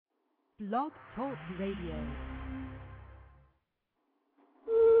Blog Talk Radio.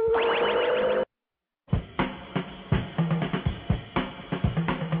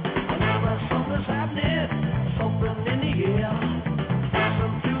 Something's happening, something in the air.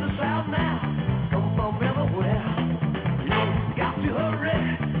 Listen to the sound now, come from everywhere. You got to hurry,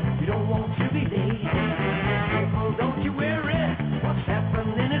 you don't want to be late. People, don't you worry, what's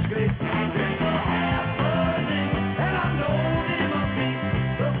happening is great. It's happening, and I know it must be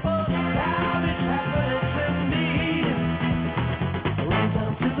the first time it's happening to me. Run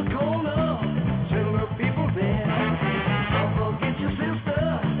down to the corner, tell the people there. Don't forget your sister.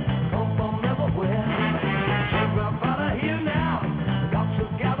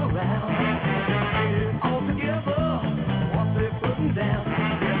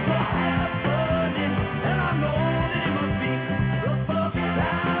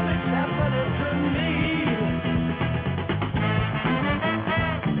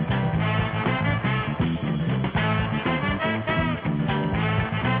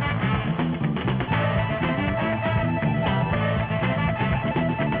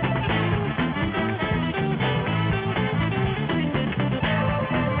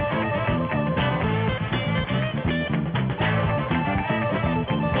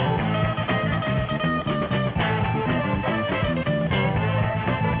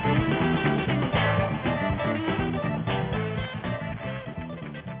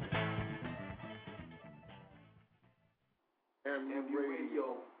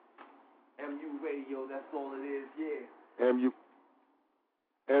 That's all it is, yeah.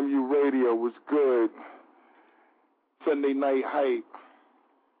 MU Radio was good. Sunday Night Hype.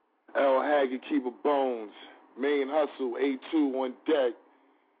 L. Haggard, Keeper Bones. Main Hustle, A2 on deck.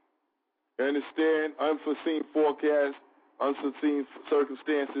 You understand? Unforeseen forecast, unforeseen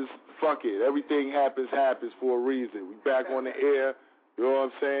circumstances. Fuck it. Everything happens for a reason. We back on the air. You know what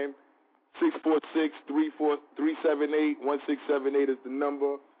I'm saying? 646-378-1678 is the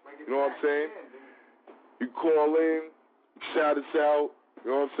number. You know what I'm saying? You call in, shout us out,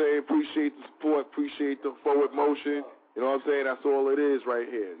 you know what I'm saying? Appreciate the support, appreciate the forward motion, you know what I'm saying? That's all it is right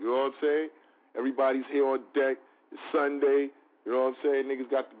here, you know what I'm saying? Everybody's here on deck, it's Sunday, you know what I'm saying? Niggas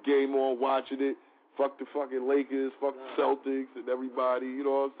got the game on, watching it, fuck the fucking Lakers, fuck the Celtics and everybody, you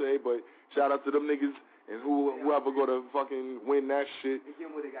know what I'm saying? But shout out to them niggas and whoever gonna fucking win that shit.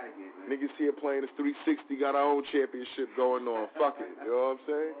 Niggas here playing this 360, got our own championship going on, fuck it, you know what I'm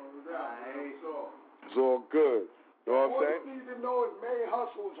saying? It's all good. You know what I'm saying? What you need to know is Main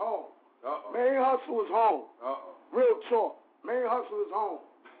Hustle is home. Main Hustle is home. Real talk. Main Hustle is home.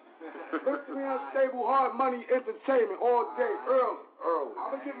 Listen to me on Stable Hard Money Entertainment all day, early.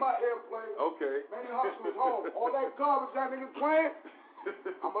 I'm going to get my airplay. Okay. Main Hustle is home. All that garbage that nigga playing,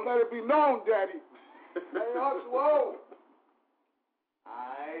 I'm going to let it be known, Daddy. Main Hustle home.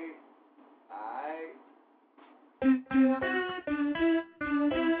 Aight.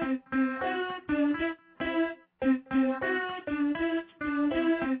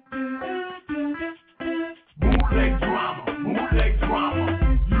 Bootleg drama.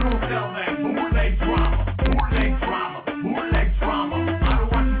 You don't sell that. Bootleg drama. I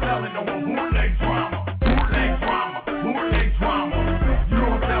don't want you selling no more bootleg drama. You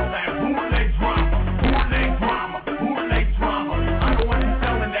don't sell that. Bootleg drama. I don't want you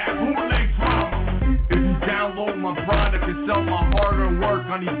selling that. Bootleg drama. If you download my product and sell my hard-earned work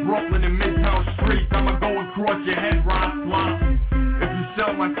on these Brooklyn and Midtown streets, I'ma go across your head, Ross Block. If you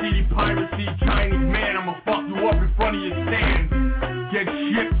sell my CD piracy, Chinese man, I'ma fuck you up in front of your stand. Get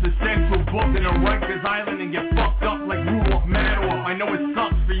shipped to Central Book in a Rikers Island and get fucked up like Rudolph Madoff. I know it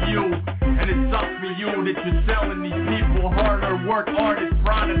sucks for you, and it sucks for you that you're selling these people hard-earned work artists,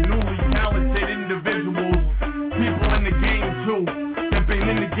 product, newly talented individuals, people in the game too, that been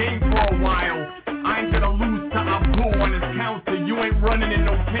in the game for a while. I ain't gonna lose to Abu on his counter. You ain't running in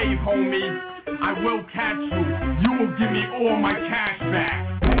no cave, homie. I will catch you. You will give me all my cash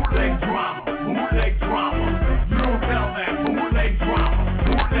back. Bootleg drama. You don't sell that. Bootleg drama.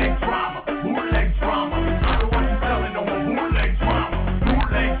 I don't want you selling no more bootleg drama. You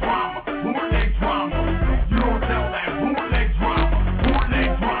don't sell that. Bootleg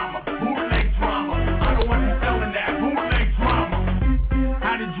drama. I don't want you selling that. Bootleg drama.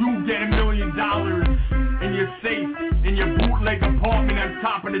 How did you get $1 million in your safe, in your bootleg apartment on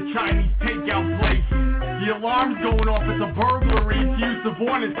top of the Chinese takeout place? The alarm's going off, it's a burglary. Hugh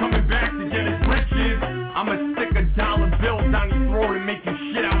Savon is coming back to get his riches. I'ma stick $1 bills down your throat and make you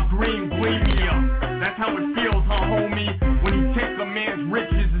shit out green, bleed me up. That's how it feels, huh, homie? When you take a man's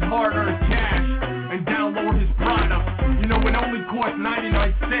riches, his hard-earned cash, and download his product. You know, it only costs 99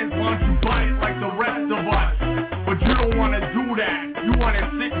 cents. Why don't you buy it like the rest of us? But you don't wanna do that. You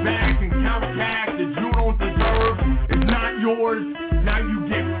wanna sit bags and count cash that you don't deserve. It's not yours, now you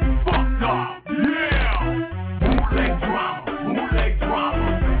get fucked up. Yeah! Bootleg drama, bootleg drama.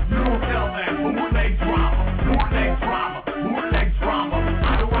 You don't sell that, bootleg drama, bootleg drama, bootleg drama.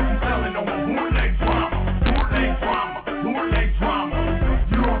 I don't want you selling no more bootleg drama, bootleg drama, bootleg drama.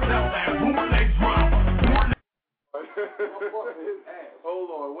 You don't sell that, bootleg drama, bootleg. Hold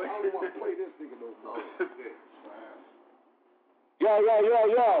on, wait. I don't want to play this nigga no more.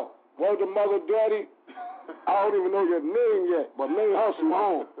 Yo. Word to Mother Daddy. I don't even know your name yet, but Main Hustle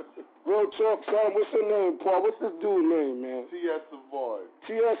home. Real talk, son. What's your name, Paul? What's this dude's name, man? T.S. Savoy.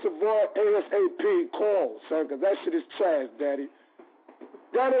 T.S. Savoy, ASAP. Call, son, because that shit is trash, Daddy.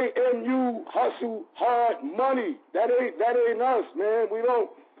 That ain't MU hustle hard money. That ain't us, man. We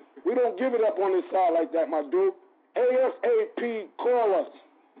don't give it up on this side like that, my dude. ASAP, call us,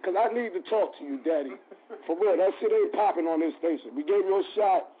 because I need to talk to you, Daddy. For real, that shit ain't popping on this station. We gave you a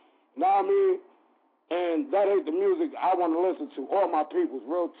shot, know what I mean? And that ain't the music I want to listen to. All my peoples,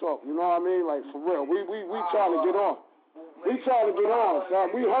 real talk, you know what I mean? Like, for real, we trying to get on. We trying to get on,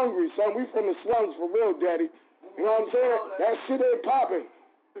 son. We hungry, son. We from the slums, for real, Daddy. You know what I'm saying? That shit ain't popping.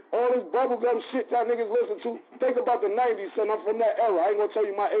 All this bubblegum shit that niggas listen to. Think about the 90s, son. I'm from that era. I ain't gonna tell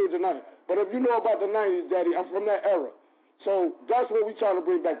you my age or nothing. But if you know about the 90s, Daddy, I'm from that era. So that's what we trying to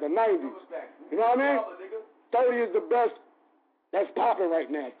bring back, the 90s. You know what I mean? 30 is the best that's popping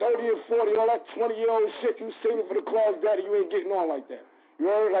right now. 30 and 40, all that 20-year-old shit you singing for the clubs, Daddy, you ain't getting on like that. You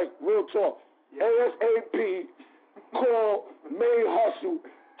heard? Like, real talk. ASAP, call, Main Hustle,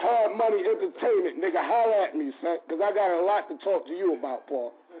 Hard Money Entertainment. Nigga, holler at me, son, because I got a lot to talk to you about,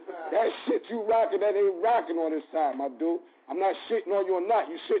 Paul. That shit you rocking, that ain't rocking on this side, my dude. I'm not shitting on you or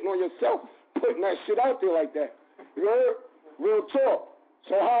not. You shitting on yourself, putting that shit out there like that. You heard? Real talk.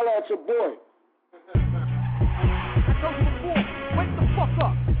 So holler at your boy. Wake the fuck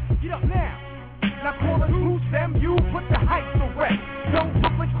up. Get up now. Now call it loose MU, put the hype to rest. Don't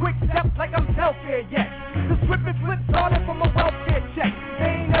Brooklyn quick steps like I'm welfare yet. The swift and flip started from a welfare check. They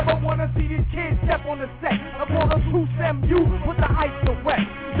ain't never wanna see these kids step on the set. I call it loose MU, put the hype to rest.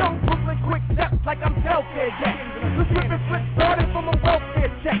 Young Brooklyn quick steps like I'm welfare yet. The swift and flip started from a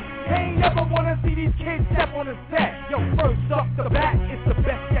welfare check. They ain't never wanna see these kids step on the set. Yo, first off the bat, it's the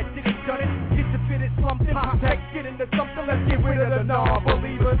best that did it, done it. Get to fit it, something, hot tech, get into something, let's get rid of the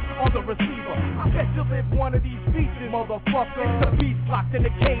non-believers on the receiver. I bet you live one of these features, motherfucker. It's the beast locked in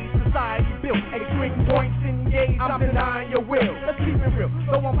the cage, society built. Extreme points engaged, I'm denying your will. Let's keep it real,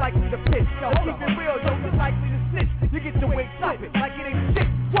 though I'm likely to pitch. Yo, keep it real, yo, you're likely to snitch. You get to wait, stop it, like it ain't shit.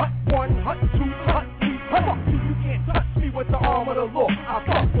 What? 1, hut, 2, hut, 3, fuck you can't touch me with the arm of the law. I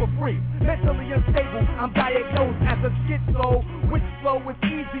fuck for free, mentally unstable. I'm diagnosed as a schizo. Which flow is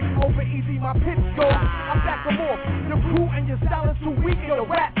easy, over easy, my pitch goes. I'm back and forth, the crew and your style is too weak, and the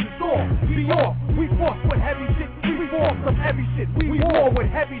rap is sore. Be off, we force with heavy shit, we force some heavy shit, we war with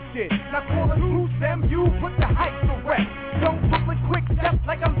heavy shit. Now call it loose MU, put the hype to rest. Don't Brooklyn quick steps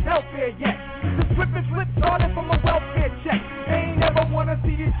like I'm welfare yet. The swift and flip started from a welfare check. They ain't never wanna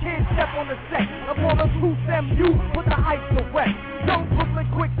see these kids step on the set. I call it loose MU, put the hype to rest. Don't Brooklyn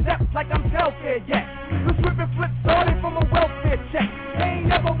quick steps like I'm welfare yet. The swift and flip started from a welfare check. They ain't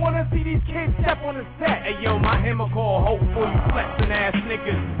never wanna see these kids step on the set. Hey yo, my hammer call hope for you flexing ass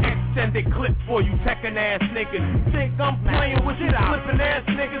niggas. Extended clip for you techin' ass niggas. You think I'm playing with you flippin' ass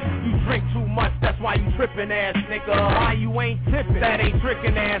niggas? You drink too much, that's why you trippin' ass nigga. Why you ain't tippin'? That ain't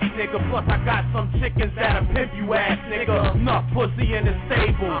trickin' ass nigga. Plus I got some chickens that'll pimp you ass nigga. Enough pussy in the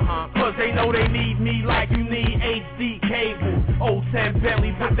stable. Cause they know they need me like you need HD cable. Old 10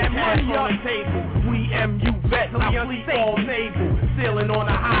 Bentley, put that money on the table. We MU vets, now sleep all naval. Sailing on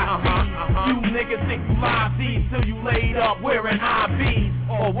a high speed. You niggas think you live these till you laid up wearing IVs.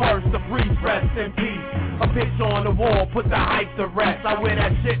 Or worse, the breeze, rest in peace. A picture on the wall, put the hype to rest. I wear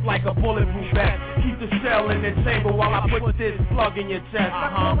that shit like a bulletproof vest. Keep the shell in the chamber while I put this slug in your chest.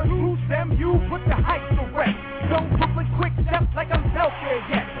 I call it loose MU, put the hype to rest. Don't Brooklyn quick steps like I'm welfare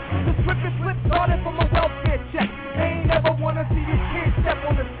yet. The swift and flip started from a welfare check. They ain't never wanna see these kids step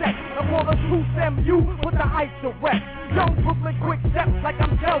on the set. I call it loose MU, put the hype to rest. Don't Brooklyn quick steps like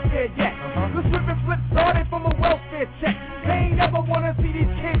I'm welfare yet. The swift and flip started from a welfare check. They ain't never wanna see these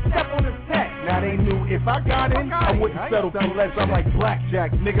kids step on the set. Now they knew if I got in, I wouldn't settle for less. I'm like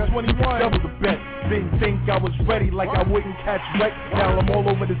blackjack, nigga, 21, double the bet. Didn't think I was ready, like I wouldn't catch wreck. Now I'm all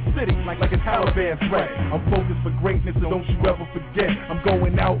over the city, like a Taliban threat. I'm focused for greatness, and don't you ever forget. forget. I'm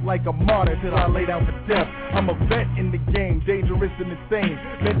going out like a martyr till I lay down for death. I'm a vet in the game, dangerous and insane.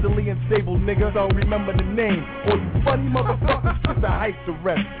 Mentally unstable nigga, don't remember the name. All you funny motherfuckers put the hype to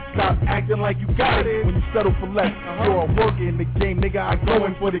rest. Stop acting like you got it when you settle for less. You're a worker in the game, nigga, I go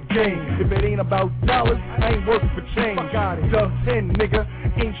in for the game. If it ain't about dollars, I ain't working for change. Dub 10, nigga,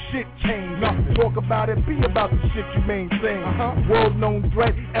 ain't shit changed. Nothing. Talk about it, be about the shit you maintain. World known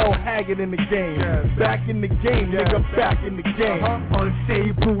threat, L. Haggard in the game. Back in the game, nigga, back in the game.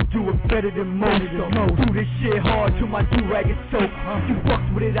 Unstable, do it better than most. Do this shit hard till my do-rag is soaked. You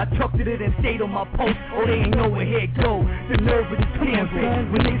fucked with it, I tucked it in and stayed on my post. Oh, they ain't know where it go. The nerve of this damn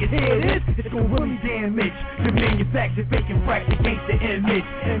bitch. When niggas hear this, it's gon' really damage. The manufactured bacon frack against the image.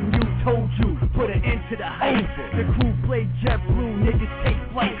 And you told you, put an end to the hype. The crew play JetBlue, niggas take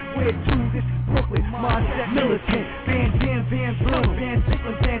flight. Where to? This is Brooklyn, mindset militant. Van Dam, Van Blue, Van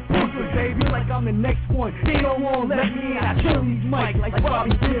Sickland, Van Brooklyn, baby. Like I'm the next one. They don't want to let me in. I kill these mics like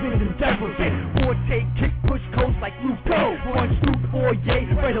Bobby Gibbons and Deverson. Forte, kick, push, coast like Luke Go. One scoop, 4 yay,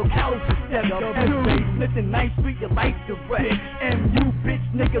 Red Hill Callus to step up. M-Face, listen, nice street, your life's the rest. MU, bitch,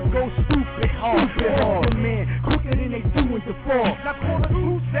 niggas go stupid hard. The man, quicker than they doing to fall. Now call it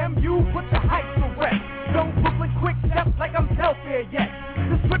loose, MU, put the hype to rest. Don't Brooklyn quick steps like I'm welfare yet.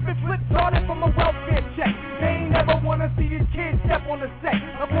 The slip and flip started from a welfare check. They ain't never wanna see these kids step on the set.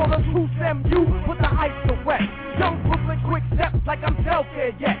 I call it loose, MU, put the hype to rest. Don't Brooklyn quick steps like I'm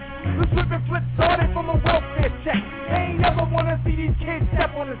welfare yet. The slip and flip started from a welfare check. They ain't never wanna see these kids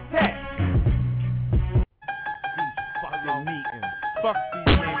step on the set. Fucking meetings. Fuck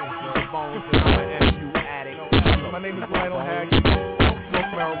these niggas with the bones and I'm an MU addict. My name is Lionel Haggard.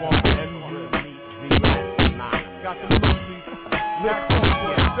 Smoke marijuana. MU got the movies. Live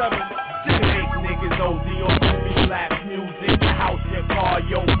 24/7. Fake niggas OD on relapse music. The house, your car,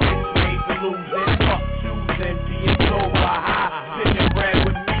 your bitch made to lose it. Fuck choosing, being sober high. Sit your bread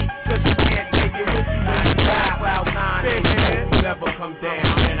with me, cause you can't take it with you when you die. Cloud 9, ain't never come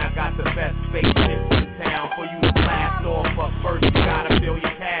down. And I got the best spaceship in town for you to blast off. But first you gotta fill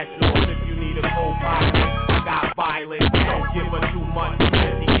your cash off if you need a co-pilot. I got violence, don't give her too much,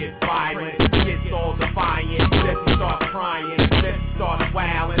 then he gets violent. Gets all defiant, then he starts crying, then he starts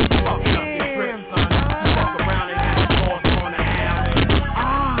wailing. Fucking up your grip, son. Fuck around and have a loss on the island.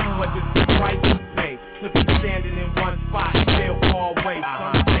 What does the price you pay to be standing in one spot, still far away?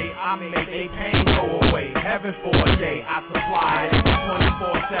 Some say I make a pain go away. Heaven for a day, I supply it.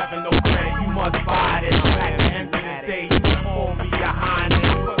 24/7, no credit, you must buy it. Back to end of the day, you can call me your highness.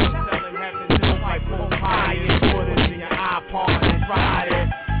 Selling heaven just like full pie. Put it in your iPod and try it.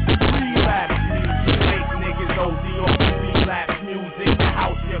 Relapse music, fake niggas OD on relapse music. The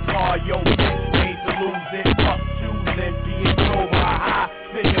house, your car, your bitch made to lose it. Fuck choosing, being sober high.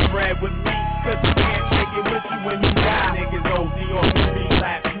 Spend your bread with me, cause you can't take it with you when you die. Niggas OD on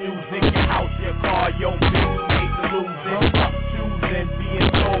relapse music. Your house, your car, your bitch made to lose it. Fuck choosing, being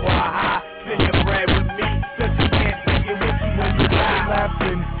sober high. Spend your bread with me, cause you can't take it with you when you die.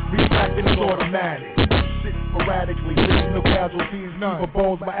 Relapsing, retracting is automatic. Shit sporadically, there's no casualties, none. For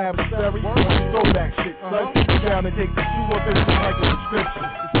bones, my adversary, throw that shit, son. Sit down and take the shoe off this like a prescription.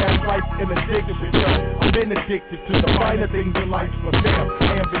 This man's life an addiction, yo. I've been addicted to the finer things in life, but damn,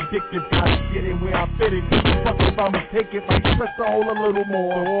 I am vindictive. Gotta get in where I fit it. Fuck if I'ma take it, like stress the hole a little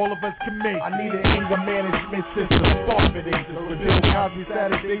more. So all of us can make. I need an anger management system. Far it is. The Bill Cosby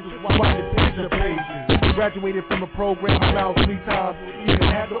Saturdays was watching picture pages. Graduated from the program about 3 times. Even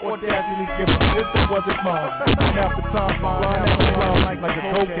had the audacity to give a this that wasn't mine. Half the time, blind at the ground like a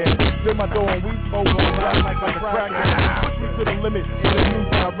cokehead. Spin my door and we smoke on black like a crackhead. Push me to the limit in a new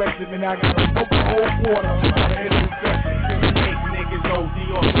direction, and I got to smoke the whole quarter. Fake niggas OD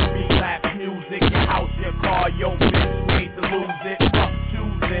on relapse music. Your house, your car, your bitch made to lose it. Fuck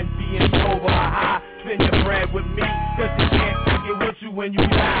choosing, being sober high. Spend your bread with me, cause you can't take it with you when you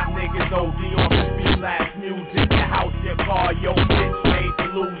die. Niggas OD on relapse music. Your house, your car, your bitch made to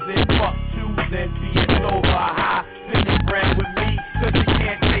lose it. Fuck choosing, being sober high. Spend your bread with me, cause you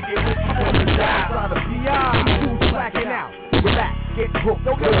can't take it with you when you die. Outside of PI, who's slacking out? Relax, get broke,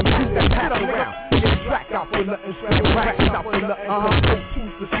 don't let them that pass around. Get track out for nothing, straight rack out for nothing. Go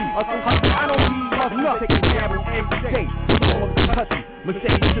choose to see. I don't need hustle, take a gamble every day. Touch it,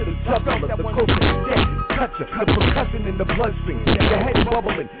 Mercedes to the juggler, the coast of the day. Touch it, the percussion in the bloodstream, your head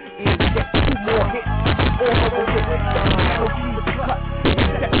bubbling, and get 2 more hits. All over the way, melody is cut,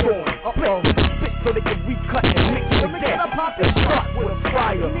 step going, spit so they can recut and mix it again. They start with a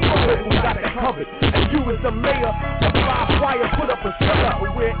flyer, we got it covered. And you as the mayor of Live Fire, put up a shutter.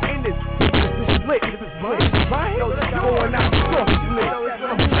 We're in this, this is split, right? Yo, this going out, so split.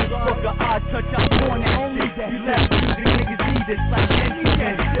 Fuck a odd touch, I'm doing that shit. You left music, niggas need this.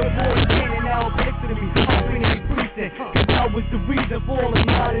 the reason for all the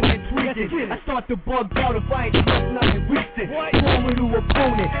nodding and tweaking. I start to bug out if I ain't trust nothing recent. Forward to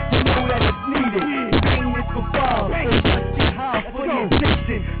opponent, you know that it's needed. Pain is for fire, and just get high for the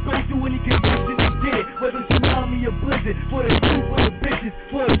addiction. Go through any condition and get it, whether tsunami or blizzard. For the truth, for the bitches,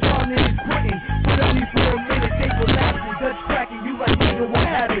 for the time that is quitting. But only for a minute, they collapsing, Dutch cracking. You like nigga, what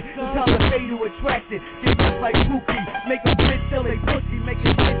happened? Sometimes the fatal attraction, get just like Pookie. Make a bitch sell they pussy, make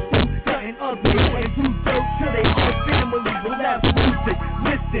a bitch do something ugly. And do dirt till they whole family relapse music.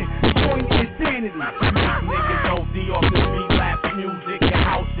 Listen, join the insanity. Niggas OD off this relapse music. Your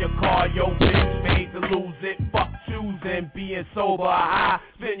house, your car, your bitch made to lose it. Fuck choosing, being sober or high.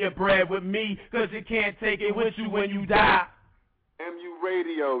 Spend your bread with me, cause you can't take it with you when you die. MU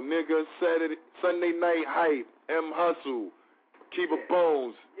Radio, nigga, Sunday Night Hype, M Hustle, Keep It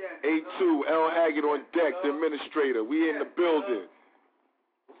Bones, A2, L Haggard on deck, the administrator. We in the building.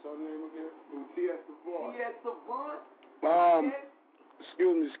 What's her name again? T.S. Savant. T.S. Savant.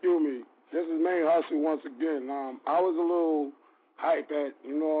 Excuse me. This is Main Hustle once again. I was a little hype at,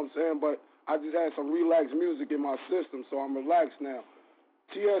 you know what I'm saying, but I just had some relaxed music in my system, so I'm relaxed now.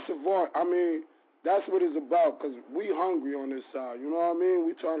 T.S. Savant, I mean, that's what it's about, because we hungry on this side, you know what I mean?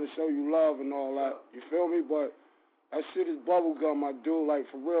 We trying to show you love and all that, you feel me? But that shit is bubblegum, my dude, like,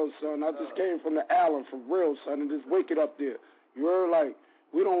 for real, son. I just came from the island, for real, son, and just wake it up there. You heard, like,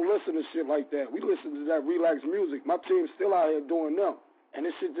 we don't listen to shit like that. We listen to that relaxed music. My team's still out here doing them, and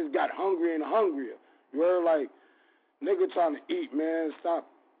this shit just got hungrier and hungrier. You heard, like, nigga trying to eat, man. Stop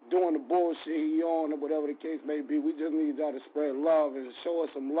doing the bullshit he on or whatever the case may be. We just need y'all to spread love and show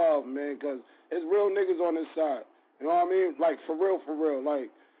us some love, man, because it's real niggas on this side. You know what I mean? Like, for real.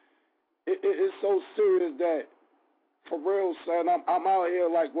 Like, it's so serious that, for real, son, I'm out here,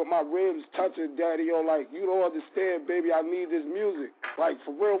 like, with my ribs touching, daddy, yo, like, you don't understand, baby, I need this music. Like,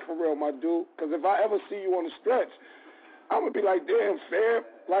 for real, my dude. Because if I ever see you on the stretch, I'm going to be like, damn, fam.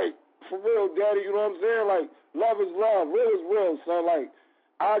 Like, for real, daddy, you know what I'm saying? Like, love is love. Real is real, son. Like,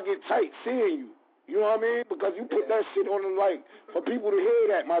 I'll get tight seeing you. You know what I mean? Because you put that shit on them, like, for people to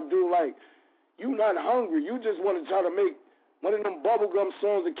hear that, my dude, like, you not hungry. You just want to try to make one of them bubblegum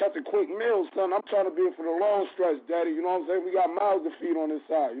songs and catch a quick meal, son. I'm trying to be here for the long stretch, daddy. You know what I'm saying? We got mouths to feed on this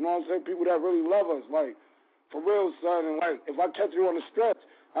side. You know what I'm saying? People that really love us, like, for real, son. And, like, if I catch you on the stretch,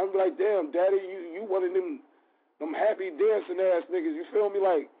 I'm like, damn, daddy, you one of them happy dancing ass niggas. You feel me?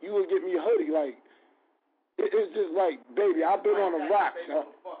 Like, you would get me a hoodie. Like, it's just like, baby, I've been on the rocks, son.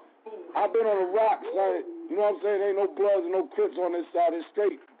 I've been on the rocks, son. You know what I'm saying? Ain't no Bloods and no Crips on this side. It's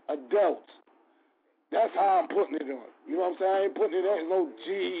straight adults. That's how I'm putting it on. You know what I'm saying? I ain't putting it on no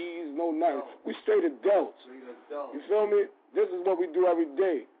G's, no nothing. We straight adults. You feel me? This is what we do every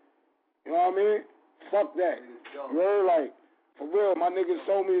day. You know what I mean? Fuck that. You heard? Like, for real, my niggas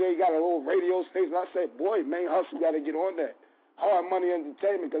told me they got a little radio station. I said, boy, Main Hustle got to get on that. Hard Money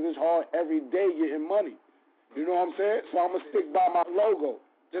Entertainment, because it's hard every day getting money. You know what I'm saying? So I'm going to stick by my logo.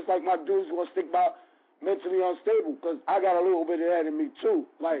 Just like my dudes going to stick by Mentally Unstable, because I got a little bit of that in me, too.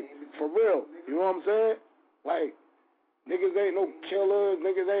 Like, for real. You know what I'm saying? Like, niggas ain't no killers,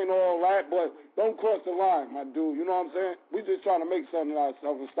 niggas ain't all that, but don't cross the line, my dude. You know what I'm saying? We just trying to make something of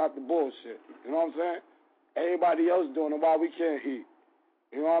ourselves and stop the bullshit. You know what I'm saying? Everybody else doing it while we can't eat.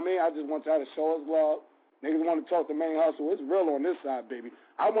 You know what I mean? I just want y'all to show us love. Niggas want to talk to Main Hustle. It's real on this side, baby.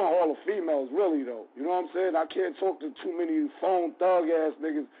 I want all the females, really, though. You know what I'm saying? I can't talk to too many phone thug-ass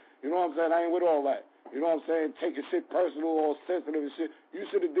niggas. You know what I'm saying? I ain't with all that. You know what I'm saying? Taking shit personal or sensitive and shit. You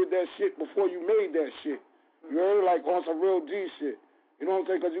should have did that shit before you made that shit. You heard? Like on some real G shit. You know what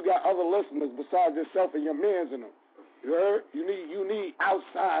I'm saying? Because you got other listeners besides yourself and your mans in them. You heard? You need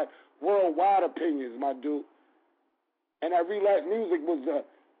outside, worldwide opinions, my dude. And that relaxed music was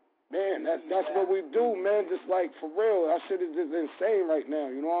man, that's what we do, man. Just like, for real, that shit is just insane right now.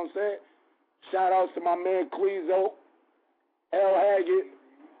 You know what I'm saying? Shout outs to my man Queezo, L Haggard,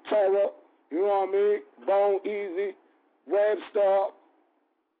 Terror. You know what I mean? Bone Easy, Red Star.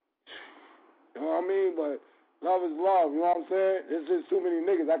 You know what I mean? But love is love, you know what I'm saying? There's just too many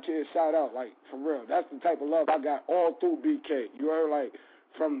niggas I can't shout out, like, for real. That's the type of love I got all through BK. You heard, like,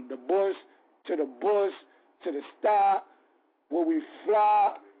 from the bush to the star, where we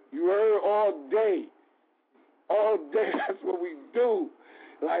fly. You heard, all day. All day, that's what we do.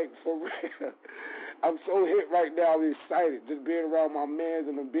 Like, for real. I'm so hit right now. I'm excited just being around my mans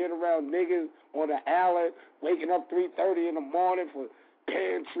and being around niggas on the island, waking up 3:30 in the morning for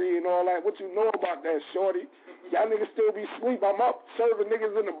pantry and all that. What you know about that, shorty? Y'all niggas still be asleep. I'm up serving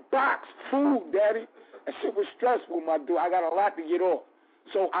niggas in the box food, daddy. That shit was stressful, my dude. I got a lot to get off.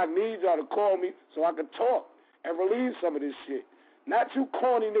 So I need y'all to call me so I can talk and relieve some of this shit. Not you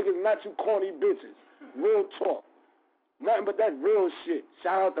corny niggas, not you corny bitches. Real talk. Nothing but that real shit.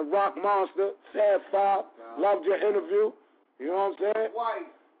 Shout out to Rock Monster, Fab Five. Loved your interview. You know what I'm saying?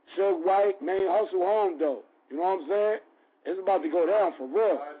 Suge White, main hustle home though. You know what I'm saying? It's about to go down for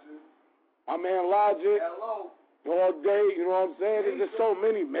real. My man Logic. All day, you know what I'm saying? There's just so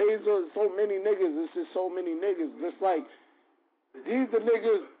many Mazer, so many niggas. It's just so many niggas. It's like, these the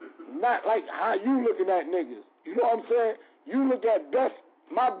niggas, not like how you looking at niggas. You know what I'm saying? You look at best,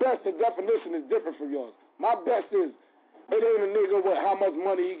 my best, the definition is different from yours. My best is, it ain't a nigga with how much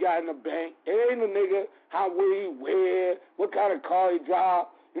money he got in the bank. It ain't a nigga how what he wear, what kind of car he drive.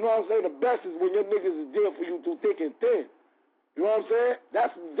 You know what I'm saying? The best is when your niggas is there for you through thick and thin. You know what I'm saying?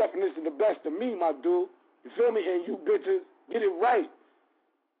 That's the definition of the best to me, my dude. You feel me? And you bitches, get it right.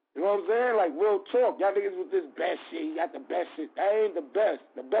 You know what I'm saying? Like, real talk. Y'all niggas with this best shit, you got the best shit. That ain't the best.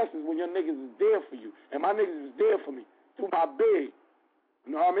 The best is when your niggas is there for you. And my niggas is there for me through my bed.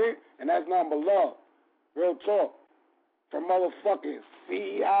 You know what I mean? And that's nothing but love. Real talk. From motherfucking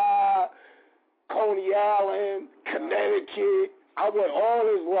C.I., Coney Island, Connecticut. I want all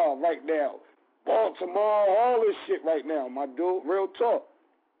this love right now. Baltimore, all this shit right now, my dude. Real talk.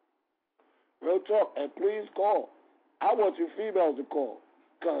 Real talk. And please call. I want you females to call.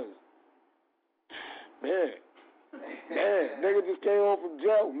 Because, man, nigga just came home from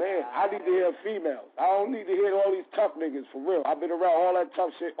jail. Man, I need to hear females. I don't need to hear all these tough niggas, for real. I've been around all that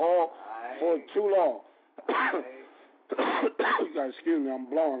tough shit for too long. You gotta excuse me, I'm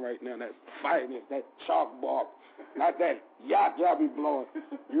blowing right now. That fighting, that chalkboard. Not that yacht y'all be blowing.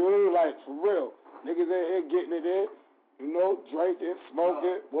 You really like, for real. Niggas in here getting it in, you know, drinking,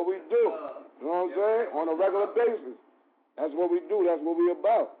 smoking, what we do. You know what I'm saying? On a regular basis. That's what we do. That's what we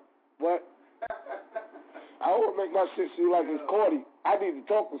about. But I don't make my shit seem like it's corny. I need to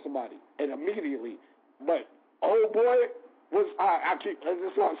talk to somebody, and immediately. But old boy, I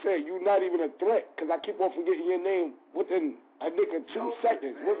just want to say, you're not even a threat, because I keep on forgetting your name within a nigga 2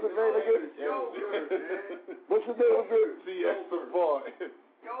 seconds. What's the name again? What's the name again? C.S. Savant.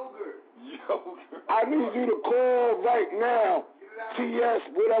 Yogurt. I need you to call right now. T.S.,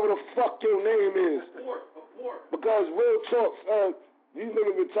 whatever the fuck your name is. Because real talk, these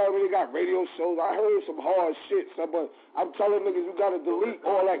niggas been telling me they got radio shows. I heard some hard shit, son, but I'm telling niggas you gotta delete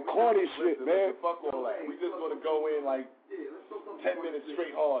all that corny shit, man. Fuck all that. We just gonna go in like 10 minutes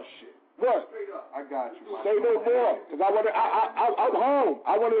straight hard shit. What? I got you. Say no more, because I'm home.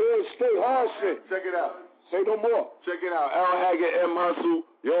 I want to hear straight hard shit. Check it out. Say no more. Check it out. Al Haggard, M. Hustle.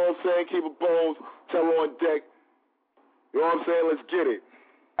 You know what I'm saying? Keep it bones. Tell on deck. You know what I'm saying? Let's get it.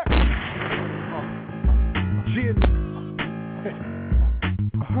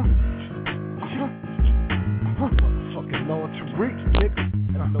 Fucking Lord to reach, nigga.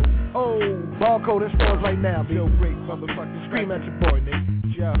 And I know, barcode in stores right now, bitch. Jailbreak, motherfucker. Scream at your boy, nigga.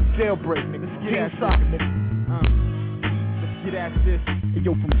 Jailbreak, nigga. Let's get at soccer, nigga. Let's get at this. And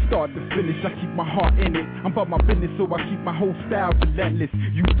yo, from start to finish, I keep my heart in it. I'm about my business, so I keep my whole style relentless.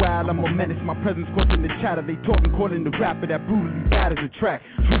 You wild, I'm a menace. My presence causing the chatter. They talking, calling the rapper that brutally batters the track.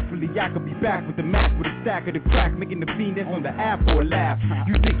 Truthfully, I could be back with the Mac, with a stack of the crack, making the fiend that's on the app for a laugh.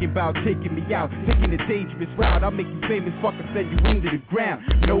 You thinking about taking me out, taking a dangerous route. I'll make you famous, fucker, send you into the ground.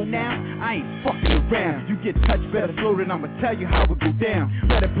 No, now, I ain't fucking around. You get touched, better slow, then I'ma tell you how it go down.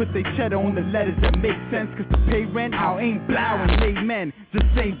 Better put they cheddar on the letters that make sense, cause to pay rent, I'll ain't blowing, amen. Just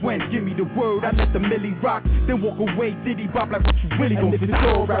say when, give me the word, I let the millie rock, then walk away, diddy bop like what you really gon' do. If it's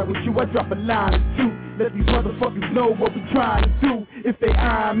alright with you, I drop a line or two. Let these motherfuckers know what we trying to do. If they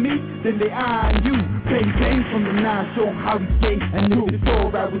eyeing me, then they eyeing you. Bang bang from the 9, show 'em how we gay and new. If it's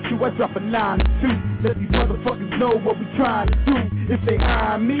alright with you, I drop a line or two. Let these motherfuckers know what we trying to do. If they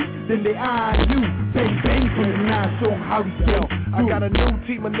eyeing me, then they eyeing you. Bang bang from the 9, show 'em how we gay. I got a new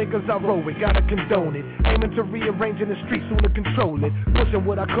team of niggas I roll with, gotta condone it. Aiming to rearrange in the streets, soon to control it. Pushing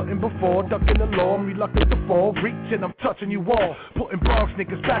what I couldn't before, ducking the law, I'm reluctant to fall. Reaching, I'm touching you all. Putting Bronx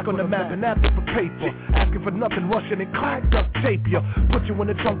niggas back on the map and asking for paper. Asking for nothing, rushing and clack, duct tape ya. Put you in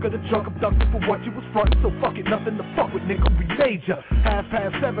the trunk of the trunk, abducted for what you was frontin'. So fuck it, nothing to fuck with, nigga, we major.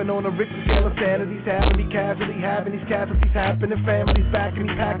 7:30 on the Richter scale of sanity's having me casually having these casualties happening. Families backing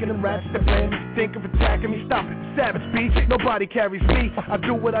me, packing them ratchets that plan me. Think of attacking me, stop it, savage beat. Nobody carries me, I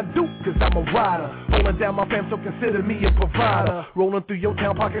do what I do, cause I'm a rider. Holding down my fam, so consider me a provider. Rolling through your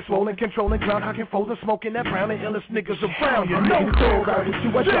town, pocket swollen, controlling ground, cocking folders, smoking that brown and illest niggas around. You know it's alright with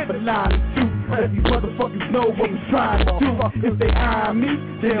you, I drop a line or two. Let these motherfuckers know what we're trying to do. If they eye me,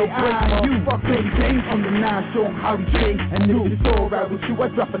 then they eye you. Bang bang on the 9, show 'em how we king. And if it's alright with you, I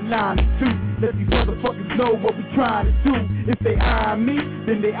drop a line or 2. Let these motherfuckers know what we trying to do. If they eye me,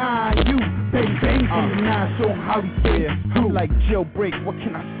 then they eye you. Bang bang on the 9, show 'em how we feel. I'm like jailbreak, what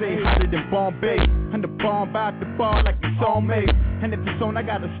can I say? Hotter than Bombay. And the bomb out the bar like it's all made. And if it's on, I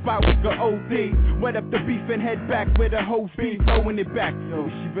got a spot with the OD. Wet up the beef and head back where the hoes be. Throwing it back. Yo,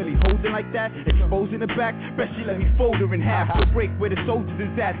 is she really holding like that? Exposing the back? Bet she let me fold her in half. The break where the soldiers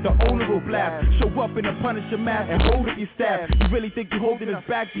is at. The owner will blast. Show up in a Punisher mask and hold up your staff. You really think you holding us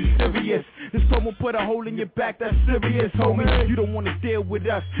back? You serious? If someone put a hole in your back, that's serious, homie. You don't wanna deal with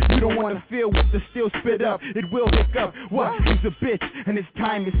us. You don't wanna feel what the steel spit up. It will hook up. What? He's a bitch, and it's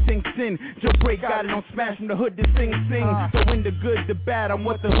time it sinks in. Jailbreak got it on Smash from the hood to sing. So in the good, the bad, I'm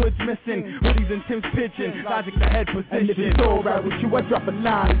what the hood's missing. Hoodies and Tim's pitching, Logic the head position. And if it's alright with you, I drop a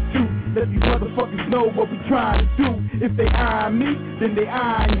line or 2. Let these motherfuckers know what we trying to do. If they eye me, then they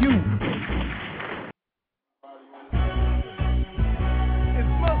eye you.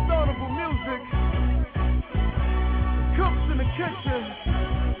 It's most notable music. Cooks in the kitchen.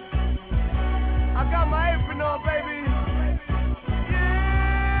 I got my apron on, baby.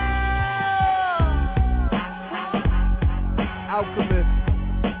 Alchemist.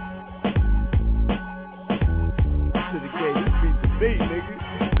 Should've gave this beat to me, nigga.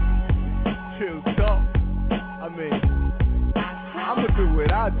 Chill talk. I mean, I'ma do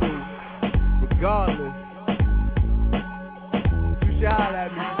what I do, regardless. You should holler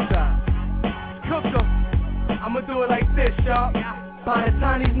at me sometime. Cooker, I'ma do it like this, y'all. By the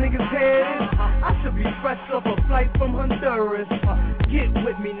time these niggas hear this, I should be fresh off a flight from Honduras. Get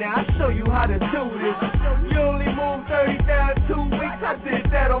with me now, I'll show you how to do this. You only moved 30 down 2 weeks, I did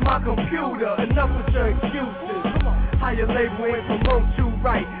that on my computer. Enough with your excuses. How your label ain't promote you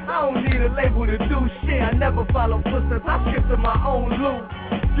right. I don't need a label to do shit. I never follow footsteps, I skip to my own loop.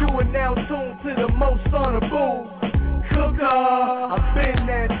 You are now tuned to the most on the boo. Cooker, I've been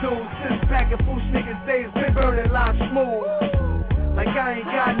that dude since back in Foosh niggas days, been burning live smooth. Like I ain't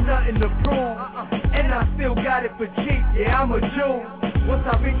got nothing to prove, and I still got it for cheap, yeah, I'm a Jew. Once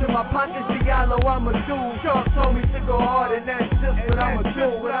I reach in my pockets, Diallo, I'm a dude. Sharp told me to go hard, and that's just what I'ma do,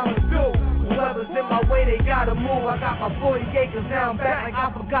 Whoever's in my way, they gotta move. I got my 40 acres down back like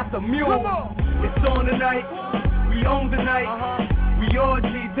I forgot the mule. It's on tonight, we own the night. We all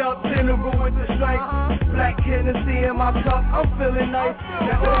G'd up, general with the stripe. Black Hennessy in my cup, I'm feeling nice.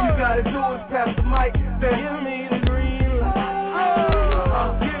 Now all you gotta do is pass the mic, then give me the green light.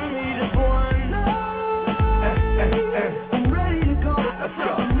 Give me the one. I'm ready to go. Let's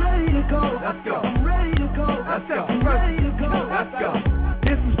go. I'm ready to go. Let's go. I'm ready to go. Let's go. I'm ready to go. Let's go.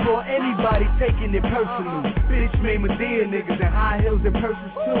 This is for anybody taking it personal. Bitch made Medea niggas in high heels and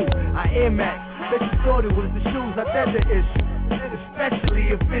purses too. I Air Max. Bet you thought it was the shoes. I said the issue. Especially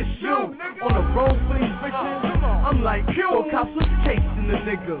if it's you. On the road for these bitches. I'm like, yo, cops was chasing the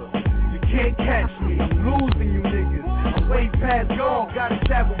nigga. You can't catch me. I'm losing you niggas. I'm way past gone. Gotta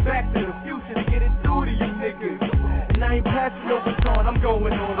travel back to the future to get it through to you niggas. And I ain't passing no baton. I'm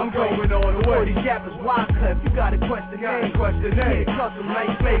going on. I'm going on the way. These yappers wild clef. You gotta question name. Yeah, custom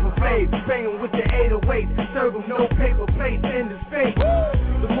nice flavor flavor. Banging with the 808. Serve them no paper plates in the space.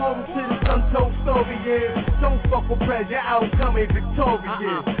 The moral to this untold story is don't fuck with Prez, your outcome ain't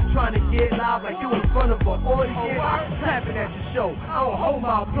victorious. Trying to get live like you in front of an audience. I'm clapping at your show, I don't hold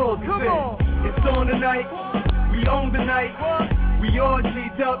my applause. It's on tonight, we own the night. We all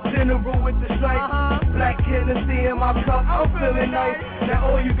G'd up, general with the stripe. Black Hennessy in my cup, I'm feeling nice. Now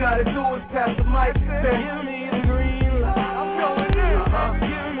all you gotta do is pass the mic. Then give me the green light. I'm going in.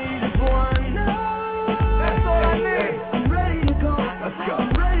 Give me the one. That's all I need. I'm ready to go. Let's go.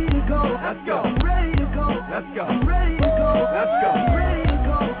 I'm ready to go. Let's go. I'm ready to go. Let's go. I'm ready to go. Let's go. I'm ready to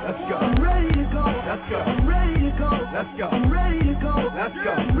go. Let's go. I'm ready to go. Let's go. I'm ready to go. Let's go. I'm ready to go. Let's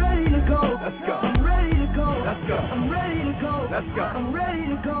go. I'm ready to go. Let's go. I'm ready to go. Let's go. I'm ready to go. Let's go. I'm ready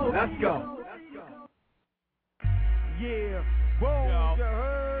to go. Let's go. Yeah, Bones, you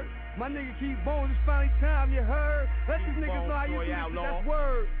heard? My nigga Keith Bones, it's finally time, you heard? Let these niggas know how you do this, that's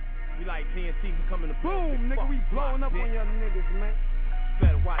word. We like TNT, we coming to boom, nigga, we blowing up on y'all niggas, man.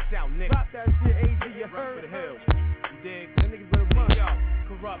 Better watch out, nigga. Drop that shit, AG, you heard? For the hell. You dig? That niggas better run. Yo,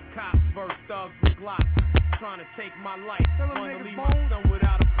 corrupt cops versus thugs with glocks. Trying to take my life. Wanna leave my son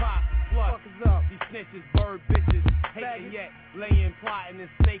without a pop. Plus, these snitches, bird bitches, hating yet, laying, plotting and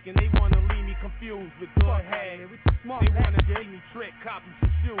snaking. They wanna leave me confused with good head. They wanna see me trick, copy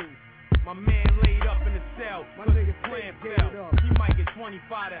some shoes. My man laid up in the cell, cause his plan fell. He might get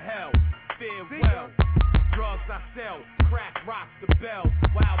 25 to hell. Farewell. Drugs I sell, crack rocks the bell,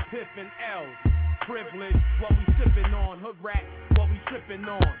 wild piff and L's. Privilege, what we sippin' on, hood rat, what we sippin'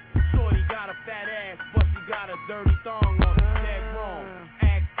 on. Shorty got a fat ass, but she got a dirty thong on. Dead wrong,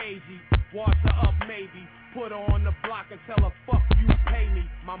 ask AG, wash her up maybe. Put her on the block and tell her fuck you, pay me.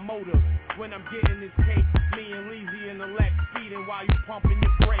 My motive, when I'm getting this cake, me and Leezy in the Lex speeding while you pumping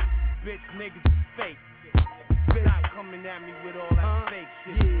your brakes. Bitch niggas is fake. Bitch not coming at me with all that fake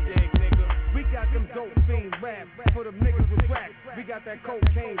shit, you dig, nigga? We got them dope fiends rap for them niggas with rap. We got that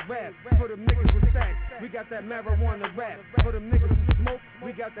cocaine rap for them niggas with stacks. We got that marijuana rap for them niggas who smoke.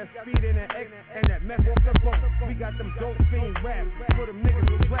 We got that speed in the X and that meth off the boat. We got them dope fiends rap for them niggas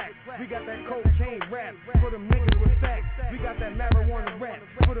with rap. We got that cocaine rap for them niggas with stacks. We got that marijuana rap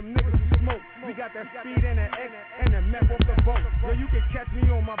for them niggas who smoke. We got that speed in the X and that meth off the boat. Yo, you can catch me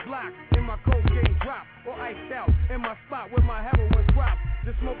on my block in my cocaine drop or iced out in my spot where my heroin drop.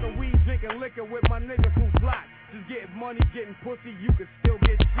 Just smoking weed, drinking liquor with my niggas who block. Just getting money, getting pussy, you can still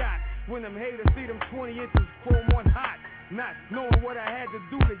get shot. When them haters see them 20 inches chrome on hot, not knowing what I had to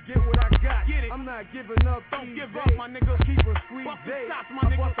do to get what I got. Get it. I'm not giving up. Don't give up, my nigga. Keep a squeeze day. Shots, my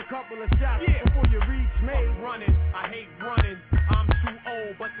I nigga. bust a couple of shots before you reach me. Running, I hate running. I'm too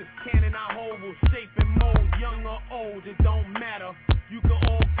old, but this cannon I hold will shape and mold. Young or old, it don't matter. You can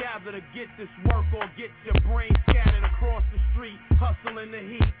all gather to get this work or get your brain scattered across the street, hustling the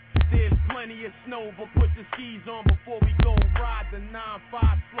heat. There's plenty of snow, but put the skis on before we go ride the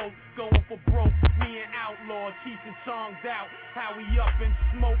 9-5 slope, going for broke. Me and Outlaw teaching songs out, how we up in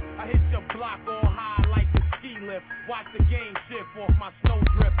smoke. I hit your block all high like the ski lift. Watch the game shift off my snow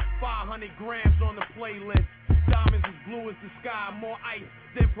drift. 500 grams on the playlist. Diamonds as blue as the sky, more ice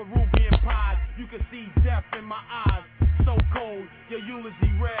than Peruvian pies. You can see death in my eyes. So cold, your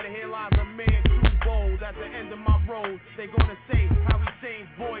eulogy read. Here lies a man too bold. At the end of my road, they gonna say how we changed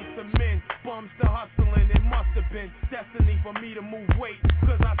boys to men, bums to hustling. It must have been destiny for me to move weight,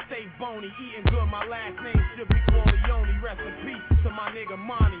 cause I stay bony, eating good. My last name should be Corleone. Rest in peace to my nigga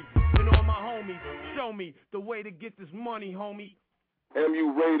Monty and all my homies. Show me the way to get this money, homie.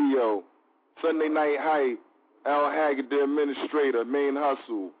 MU Radio, Sunday Night Hype, Al Haggard, the administrator, Main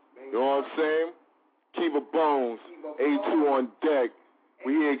Hustle. You know what I'm saying? Kiva Bones, A2 on deck.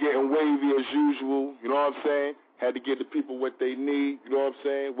 We here getting wavy as usual. You know what I'm saying? Had to get the people what they need. You know what I'm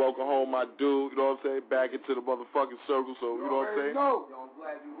saying? Welcome home, my dude. You know what I'm saying? Back into the motherfucking circle. So you know what I'm saying?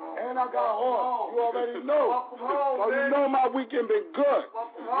 And I got horse. You already know. So you know my weekend been good.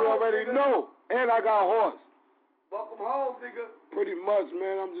 You already know. And I got horse. Welcome home, nigga. Pretty much,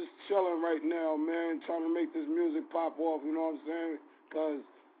 man. I'm just chilling right now, man. Trying to make this music pop off. You know what I'm saying? Because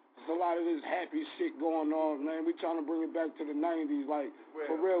there's a lot of this happy shit going on, man. We trying to bring it back to the 90s. Like,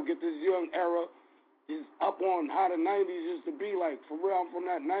 for real, get this young era is up on how the 90s used to be. Like, for real, I'm from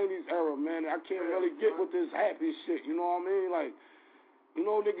that 90s era, man. I can't really get with this happy shit, you know what I mean? Like, you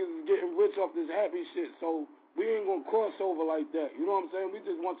know, niggas is getting rich off this happy shit, so we ain't gonna cross over like that. You know what I'm saying? We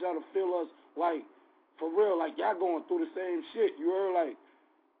just want y'all to feel us like, for real, like y'all going through the same shit. You heard? Like,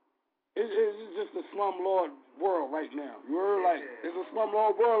 it's just a slumlord world right now. You heard? Like, it's a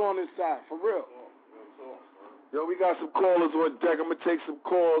slumlord world on this side, for real. Yo, we got some callers on deck. I'm going to take some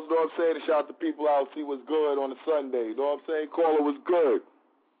calls, you know what I'm saying, to shout the people out, see what's good on a Sunday. You know what I'm saying? Caller was good.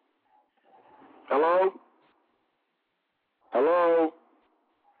 Hello? Hello?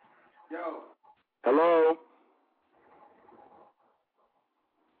 Yo. Hello?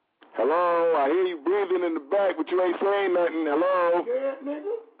 Hello? I hear you breathing in the back, but you ain't saying nothing. Hello? Scared,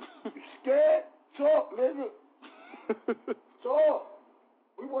 nigga? You scared? Talk, nigga. Talk.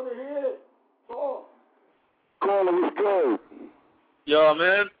 We want to hear it. Talk. Caller was good. Yo,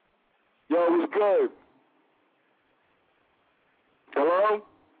 man. Yo, was good. Hello?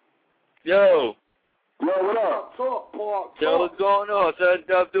 Yo. Yo, what up? Talk, Paul. Yo, what's going on? Son,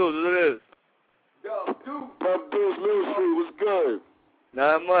 Dub Deuce, what it is? Yo, dude. Dub Deuce Ministry was good.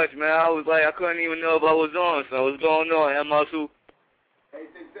 Not much, man. I was like, I couldn't even know if I was on, so what's going on, M. Hustle? Hey,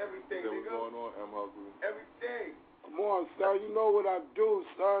 thanks everything, What's nigga. going on, M. Hustle? Everything. Come on, sir. You know what I do,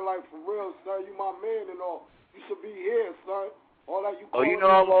 sir. Like, for real, sir. You my man and all. You should be here, son. All that you Oh, you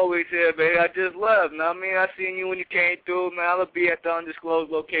know I'm always here, baby. I just left. Now, I mean, I seen you when you came through, man. I'll be at the undisclosed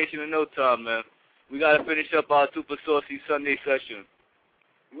location in no time, man. We got to finish up our Super Saucy Sunday session.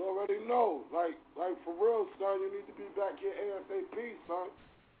 You already know. Like for real, son. You need to be back here ASAP, son.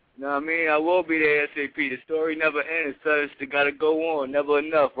 Now, I mean, I will be there ASAP. The story never ends, son. It's got to go on. Never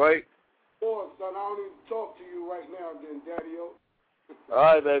enough, right? Boy, son, I don't need to talk to you right now, then, Daddy-O. All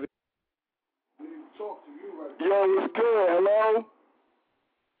right, baby. I need to talk to you right now. Yo, what's good? Hello?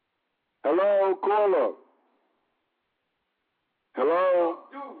 Hello, caller. Hello?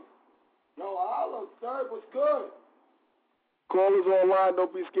 Dude. No, holla, sir. What's good? Callers online,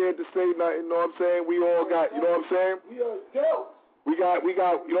 don't be scared to say nothing, you know what I'm saying? We all got, you know what I'm saying? We are adults. We got, you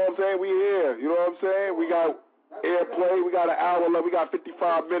know what I'm saying? We here, you know what I'm saying? We got airplay, we got an hour left, we got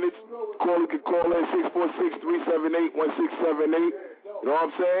 55 minutes. Caller can call in 646-378-1678, you know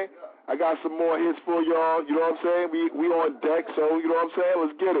what I'm saying? I got some more hits for y'all, you know what I'm saying? We on deck, so, you know what I'm saying?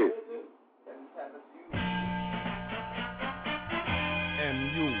 Let's get it.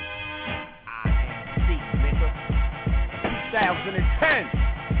 M-U-I-N-C, nigga. 2010,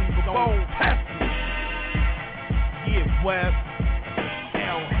 Bone Pesky, yeah, West,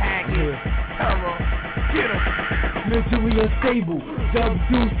 L. Haggard, Terror, get 'em. Mentally unstable, Dub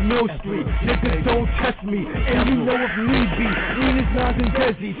Deuce, Mill Street. Niggas don't test me, and you know if need be. Lean is Nas and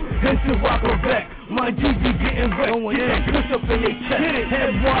Desi's, hence the rock or back. My DB getting wrecked, get that push up in they chest.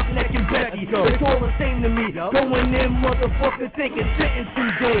 Head walk, neck and Becky, it's all the same to me. Going in, motherfucker, thinking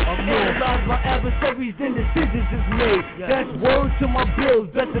sentencing day. Analyze my adversaries, then decisions is made. That's word to my bills,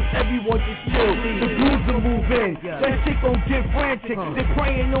 best if everyone just chill. The dudes will move in, that shit gon' get frantic. They're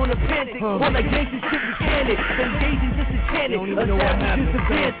praying on a panic, while that gangsta shit mechanic. Them gazing disenchanted, establishes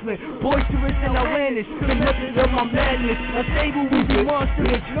advancement. Boisterous and outlandish, the method of my madness. Unstable, we be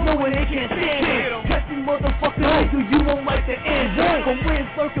monsters, knowing they can't stand it. Testing motherfuckers, nigga, you won't like the end. From where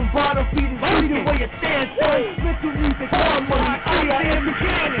lurking bottom feeding, see the way it stands, son. Mental music, hard money, I am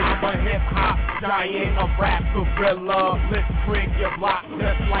mechanic. I'm a hip-hop giant, a rap gorilla. Blitzkrieg your block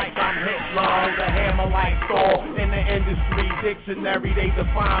just like I'm Hitler. The hammer like Thor, in the industry dictionary, they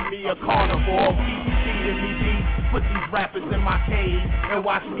define me a carnivore. Feeding me beats, put these rappers in my cage, and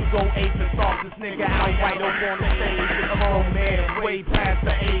watch me go ape and stalk this nigga outright up on the stage. A grown man, way past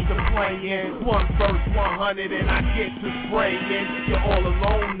the age of playing. One verse 100 and I get to spraying. You're all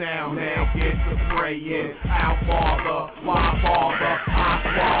alone now get to spraying. Our father, why bother? I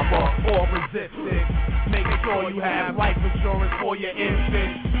swabber or resistance. Make sure you have life insurance for your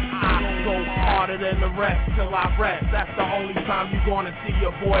infant. I go harder than the rest till I rest. That's the only time you gonna see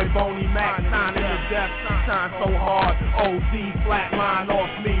your boy Boney Mac signing the death. Shine so hard, OD flatline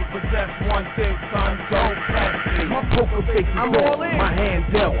off me. Possess one thing, son, don't test me. My poker face is off, my hand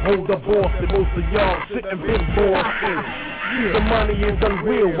dealt, hold the boss, and most of y'all sitting big boss in. The money is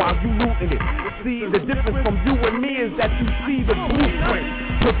unreal while you looting it. See, the difference from you and me is that you see the blueprint.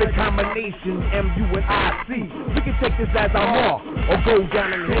 Perfect combination, M-U and I-C. We can take this as our mark, or go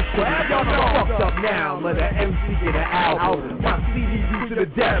down in history. Y'all fucked up now, let an MC get an album. My CD due to the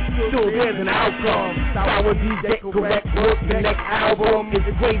death, still there's an outcome. Sour DJ, correct work, the next album. It's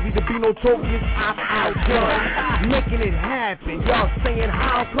crazy to be notorious, I'm outdone. Making it happen, y'all saying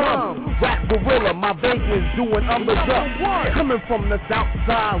how come? Rap gorilla, my bacon's doing numbers up. Coming from the south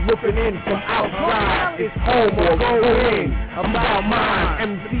side, looking in from outside. It's home or go in, about mine.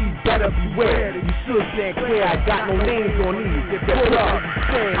 MCs better beware, you should stand clear. I got no names on these, if they're up,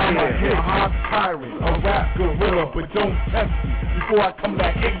 I'm a hip-hop tyrant, a rap gorilla, but don't test me before I come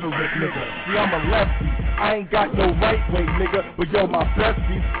that ignorant nigga. See, I'm a lefty, I ain't got no right way, nigga, but yo, my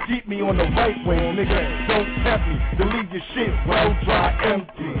besties keep me on the right way, nigga. Don't tempt me to leave your shit well dry,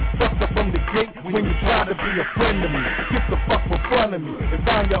 empty. Fucked up from the gate when you try to be a friend of me. Get the fuck in front of me and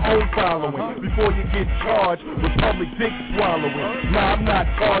find your own following before you get charged with public dick swallowing. Nah, I'm not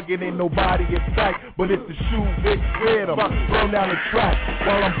targeting nobody in sight, but if the shoe fits, wear them. Burn down the track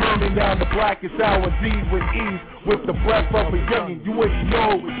while I'm burning down the blackest hour D's with ease. With the breath of a youngin', you wouldn't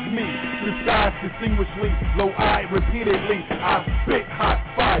know it's me. Disguised distinguishedly, low-eyed repeatedly. I spit hot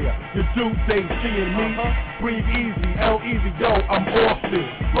fire. Your dudes ain't seeing me. Breathe easy, L-easy, yo, I'm off this.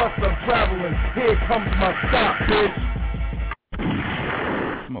 Plus I'm traveling, here comes my stop, bitch.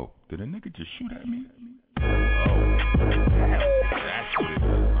 Smoke, did a nigga just shoot at me? Oh, that's what it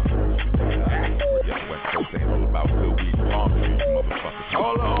is. That's what this West Coast ain't all about. Good weed, palm trees, motherfuckers.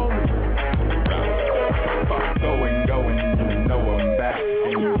 All on. Fuck going, you know I'm back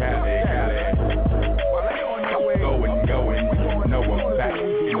in Cali. Well, they on your way. Going, you know I'm back in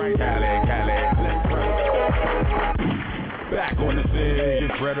Cali. Back on the scene,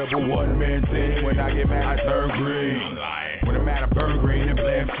 incredible one-man team. When I get mad, I turn green. When I'm mad, I burn green in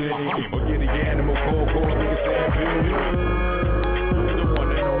Blam City. Or get the animal cold, nigga saying, the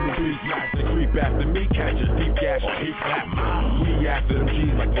one and only beast master. Creep after me, catch a deep gash, heat clap. We after them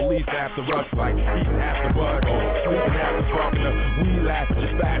G's like police after us, like eating after bud, or sleeping after fucking up. We laugh at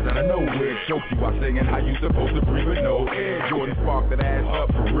your fast out of nowhere. Choke you while singing how you supposed to breathe with no air. Jordan spark that ass up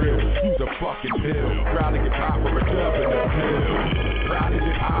for real. Use a fucking pill. Proud to get popped for a dub in the pill. Proud to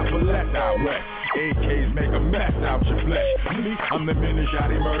get high for less out west. AKs make a mess out your flesh. Me, I'm the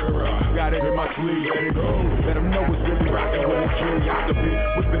Minajati murderer. Got it in my sleeve, let it go. Let them know what's really rockin' with a G. Out the beat,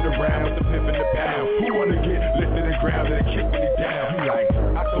 whipping around with the pimp in the pound. Who wanna get lifted and grounded and kick when he down? He like,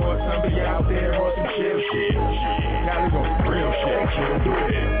 I thought somebody out there on some chill shit. Cali on some real shit, chill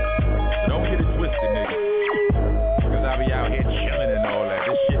with it. Don't get it twisted, nigga. Cause I be out here chillin' and all that.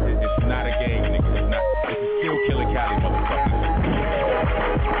 This shit, it's not a game, nigga. It's not. It's a skill killer Cali, motherfuckers.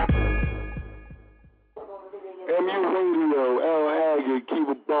 MU Radio, L. Haggard,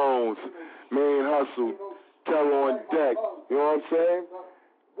 Kiva Bones, Main Hustle, Tell on deck. You know what I'm saying?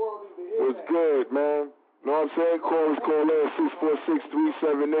 What's good, man? You know what I'm saying? Call in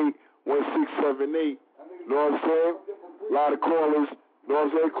 646-378-1678. You know what I'm saying? A lot of callers, you know what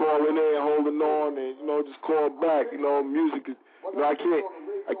I'm saying? Calling in, holding on, and, you know, just call back. You know, music is, you know, I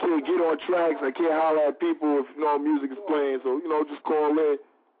can't get on tracks. I can't holler at people if, you know, music is playing. So, you know, just call in.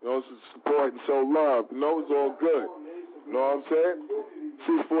 You know, support and show love. You know, it's all good. You know what I'm saying?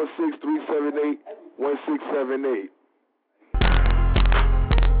 646-378-1678.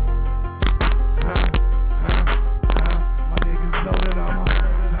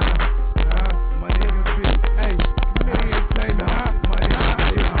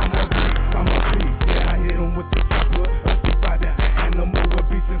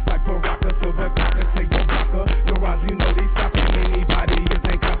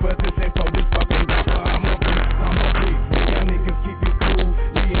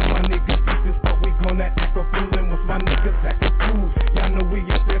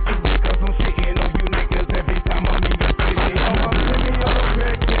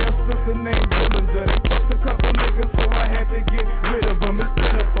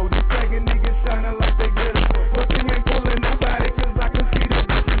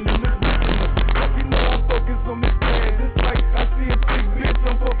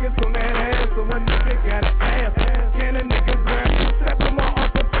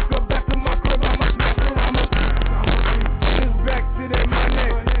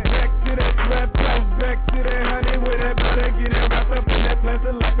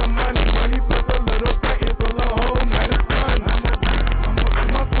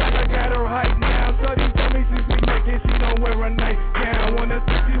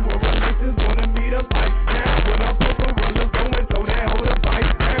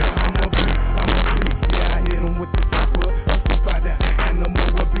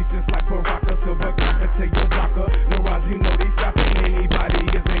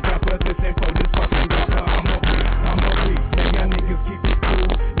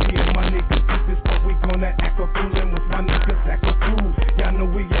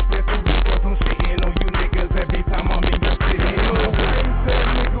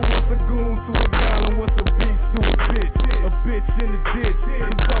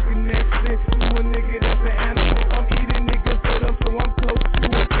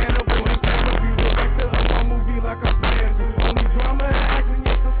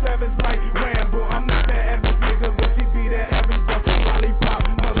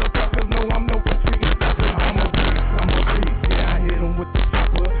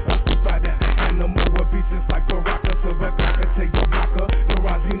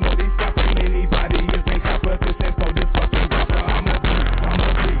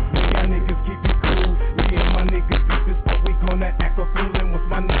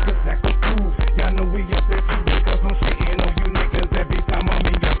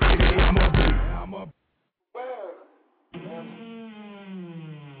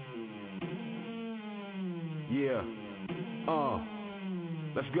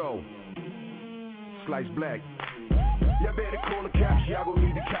 Let's go. Slice Black. Y'all better call the cops, y'all gon'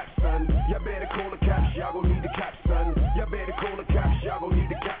 need the cops, son. Y'all better call the cops, y'all gon' need the cops, son. Y'all better call the cops, y'all gon' need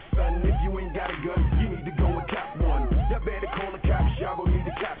the cops, son. If you ain't got a gun, you need to go and cop one. Y'all better call the cops, y'all gon' need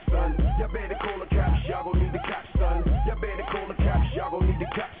the cops, son. Y'all better call the cops, y'all gon' need the cops, son. Y'all better call the cops, y'all gon' need the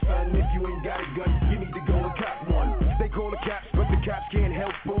cops, son. If you ain't got a gun, you need to go and cop one. They call the cops, but the cops can't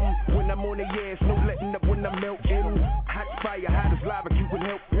help them. When I'm on their ass, no letting up when I'm melting. Hot fire, hot as lava, you can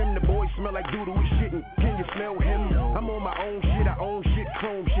help him. The boys smell like doodle, we shitting. Can you smell him? I'm on my own shit, I own shit,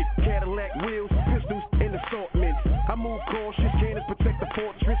 chrome shit. Cadillac wheels, pistols, and assortments. I move cautious, cannons protect the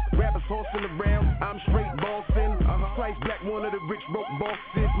fortress. Rappers horsing around, I'm straight bossing. Slice Black, one of the rich broke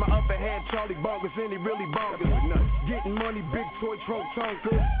bosses. My upper hand, Charlie Bonkers, and he really bonkers. Getting money, big toy trunk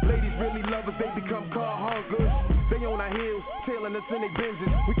tonkers. Ladies really love us, they become car hungers. They on our heels, tailing us in their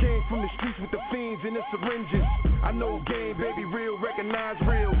Benzes. We came from the streets with the fiends and the syringes. I know game, baby, real, recognize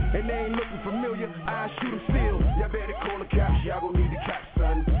real. And they ain't looking familiar, I shoot them still. Y'all better call the cops, y'all gon' need the cops,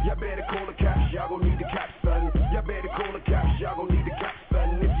 son. Y'all better call the cops, y'all gon' need the cops, son. Y'all better call the cops, y'all gon' need the cops, son.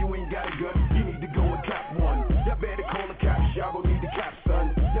 If you ain't got a gun, you need to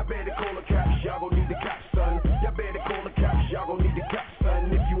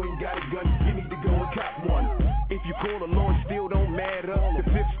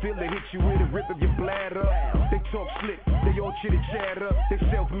to hit you with a rip of your bladder. They talk slick, they all chitter chatter. They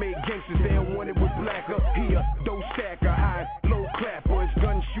self-made gangsters, they don't want it with blacker. He a dough stacker, high, low clapper. His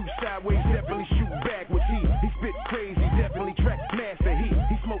gun shoot sideways, definitely shoot backwards. He spit crazy, definitely track master.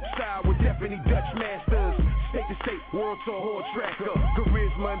 He smoke sour, definitely Dutch masters. State to state, world tour hard tracker.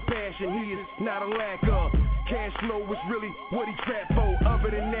 Charisma and passion, he is not a lacker. Cash flow is really what he trap for. Other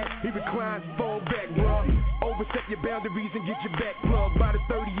than that, he reclines, fall back, bruh. Overstep your boundaries and get your back plugged by the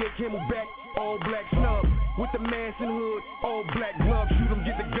 38 Camelback, all black snub. With the mask and hood, all black gloves. Shoot him,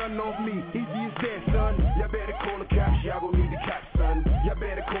 get the gun off me. Easy as that, son. Y'all better call the cops, y'all gon' need the cops, son. Y'all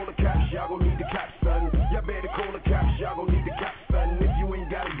better call the cops, y'all gon' need the cops, son. Y'all better call the cops, y'all gon' need the cops, son. If you ain't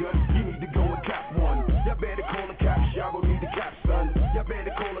got a gun, you need to go and cop one. Y'all better call the cops, y'all gon' need the cops, son. Y'all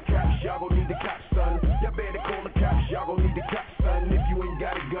better call the cops, y'all gon' need the cops, son. Y'all better call the cops, y'all gon' need the cops, son. If you ain't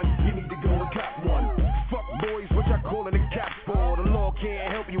got a gun, you need to go and cop one. Fuck boys, what y'all calling the cops for? The law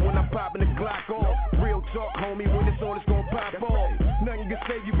can't help you when I'm popping the Glock off. Real talk, homie, when it's on, it's gon' pop off. Nothing can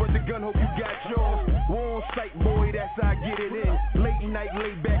save you but the gun, hope you got yours. War on sight, boy, that's how I get it in. Late night,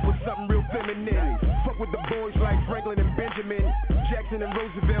 lay back with something real feminine. Fuck with the boys like Franklin and Benjamin, Jackson and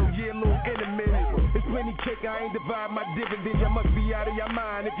Roosevelt, yeah, little enemies. There's plenty cake, I ain't divide my dividends. Y'all must be out of your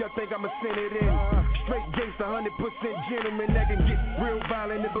mind if y'all think I'ma send it in. Straight gangsta, 100% gentleman that can get real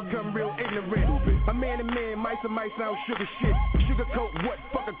violent and become real ignorant. A man to man, mice and mice sound sugar shit. Sugarcoat what?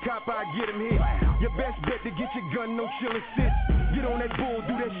 Fuck a cop, I get him hit. Your best bet to get your gun, no chill and sit. Get on that bull,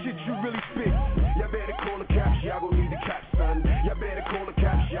 do that shit you really spit. Y'all better call the cops, y'all gon' need the cops, son. Y'all better call the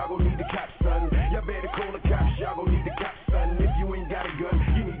cops, y'all gon' need the cops, son. Y'all better call the cops, y'all gon' need the cops, son. If you ain't got a gun,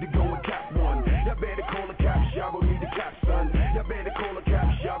 you need to go and cop one. Y'all better call the cops, y'all gon' need the cops, son. Y'all better call the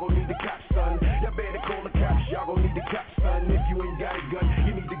cops, y'all gon' need the cops, son. Y'all better call the cops, y'all gon' need the cops, son. If you ain't got a gun,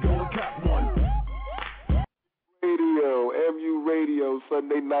 you need to go and cop one. Radio, MU Radio,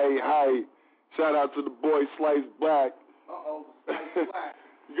 Sunday Night Hype. Shout out to the boy Slice Black.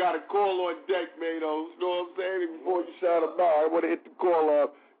 You got a call on deck, Mato. You know what I'm saying? Before you shout him out, I want to hit the call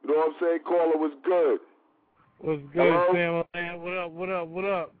up. You know what I'm saying? Caller was good. What's good, Sam? What up? What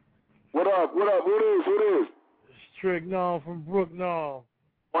up? Who is? It's Trick Nall from Brook Nall.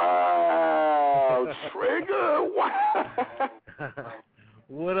 Wow, Trigger. Wow.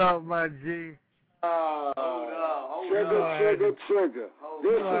 What up, my G? Trigger.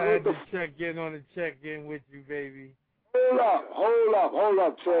 This is what the check-in on the check-in with you, baby. Hold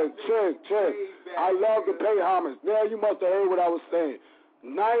up, Trigger. I love to pay homage. Now you must have heard what I was saying.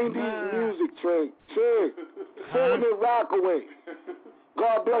 90s music, Trigger. Fulton and Rockaway.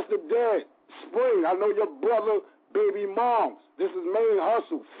 God bless the dead. Spring. I know your brother, baby moms. This is Main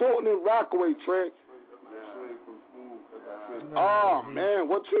Hustle. Fulton and Rockaway, Trigger. Oh man,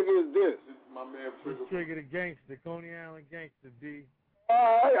 what Trigger is this? My man Trigger the gangster, Coney Island gangster, B.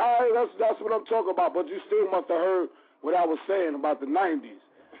 All right, that's what I'm talking about. But you still must have heard what I was saying about the 90s.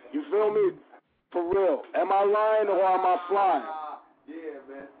 You feel me? For real. Am I lying or am I flying? Yeah,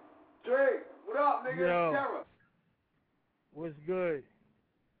 man. Drake, what up, nigga? Yo. Terror. What's good?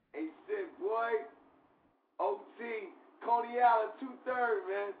 Hey, sick boy. OT, Coney Island, 2/3,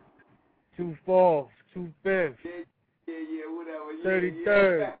 man. 2/4, 2/5. Yeah, whatever.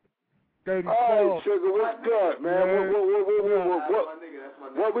 33rd. 34th. All right, Trigger, what's good, man?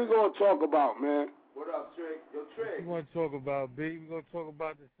 What we gonna talk about, man? What up, Trick? Yo, Trick. What you want to talk about, B? We gonna talk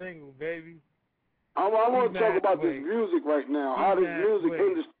about the single, baby. I want to talk about this music right now. How this music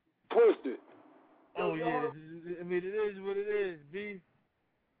industry twisted. Oh yeah, I mean it is what it is, B.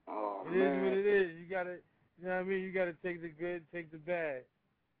 Oh man. It is what it is. You gotta, you know what I mean? You gotta take the good, take the bad.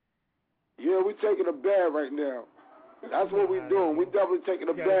 Yeah, we taking the bad right now. That's what we doing. We definitely taking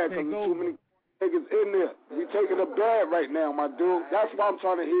the bad because there's too many niggas in there. We taking the bad right now, my dude. That's what I'm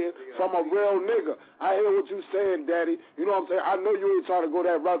trying to hear from a real nigga. I hear what you saying, Daddy. You know what I'm saying? I know you ain't trying to go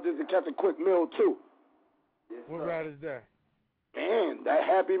that route just to catch a quick meal, too. What route is that? Man, that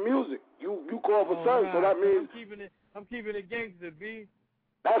happy music. You call for service, so that means... I'm keeping it gangster, B.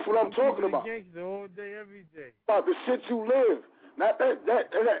 That's what I'm talking about. Gangster all day, every day. About the shit you live. Not that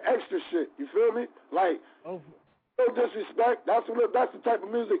extra shit. You feel me? Like... No disrespect. That's the type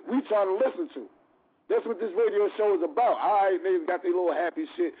of music we try to listen to. That's what this radio show is about. All right, niggas got their little happy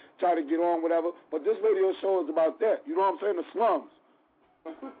shit, try to get on, whatever. But this radio show is about that. You know what I'm saying? The slums.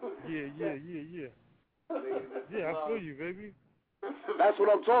 Yeah. Yeah, I feel you, baby. That's what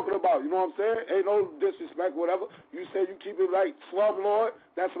I'm talking about. You know what I'm saying? Ain't no disrespect, whatever. You say you keep it like slumlord.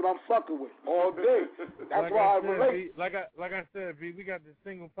 That's what I'm fucking with all day. That's why I relate. B, like I said, B, we got this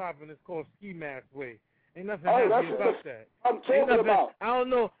single popping. It's called Ski Mask Way. Ain't nothing happy about that. I'm talking about. I don't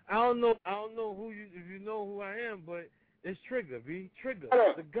know who you, if you know who I am, but It's Trigger, B. Trigger.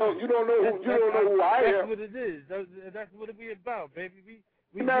 The gun. You don't know who I am. That's what it is. That's what it be about, baby.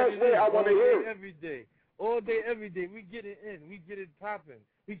 We I want to hear it. Every day. All day, every day. We get it in. We get it popping.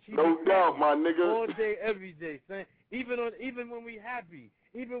 We keep no it doubt, popping. my nigga. All day, every day, son. Even when we happy.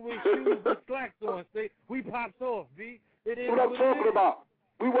 Even when shoes with slacks on, say, we pops off, B. It is what I'm talking about.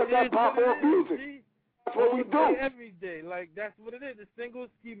 We want that pop off music. B. That's what we do. Every day. Like, that's what it is. The single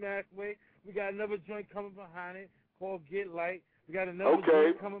Ski Mask Way. We got another joint coming behind it called Get Light. We got another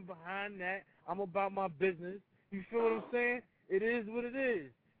joint coming behind that. I'm about my business. You feel what I'm saying? It is what it is.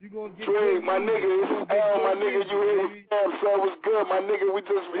 You gonna get Trey, my nigga, this is Al, my nigga, you here, Sam, so what's good, my nigga, we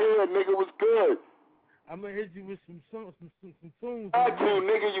just here, nigga, what's good? I'm gonna hit you with some tunes. Got to,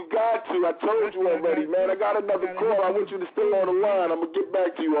 nigga, you got to. I told you already, man. I got another call. I want you to stay on the line. I'm gonna get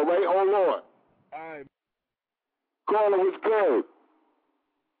back to you, all right? Hold on. All right. Caller, what's good?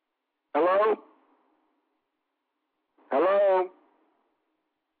 Hello? Hello?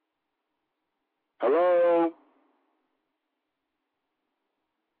 Hello?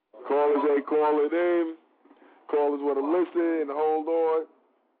 Callers ain't calling in. Callers want to listen. Hold on.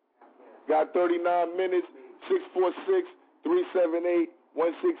 Got 39 minutes. 646-378-1678.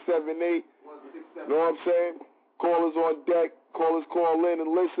 You know what I'm saying? Callers on deck. Callers call in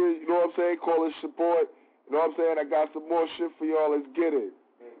and listen. You know what I'm saying? Callers support. You know what I'm saying? I got some more shit for y'all. Let's get it.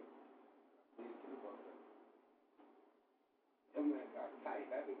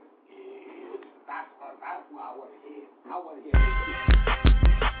 That's what I want to hear. I want to hear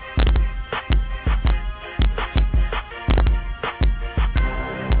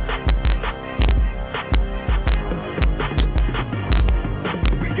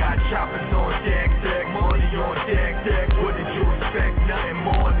choppers on deck, money on deck. What did you expect? Nothing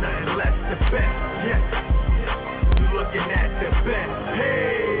more, nothing less. The best, yes. You're looking at the best.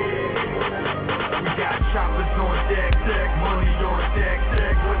 Hey, we got choppers on deck, money on deck.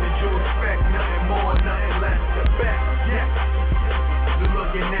 What did you expect? Nothing more, nothing less. The best, yes. You're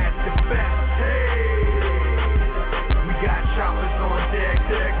looking at the best. Hey, we got choppers on deck,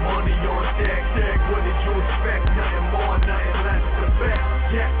 money on deck. What did you expect? Nothing more, nothing less. The best,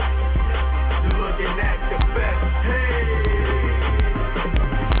 yes. Looking at the best, hey.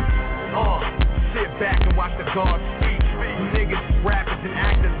 Sit back and watch the guards speak. You niggas is rappers and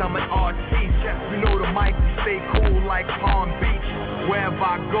actors, I'm an artiste. You know the mic, we stay cool like Palm Beach. Wherever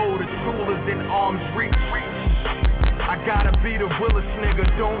I go, the tool is in arm's reach. I gotta be the realest nigga,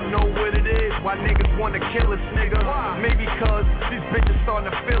 don't know what it is. Why niggas wanna kill us, nigga? Maybe cause these bitches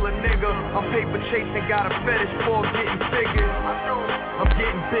starting to feel a nigga. I'm paper chasing, got a fetish for getting figures. I'm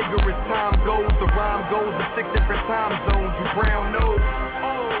getting bigger as time goes. The rhyme goes in 6 different time zones. You brown nose.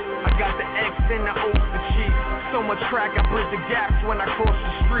 I got the X and the O's for cheap. So much crack, I bridge the gaps when I cross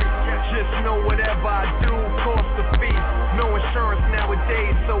the street. Just know whatever I do costs a fee. No insurance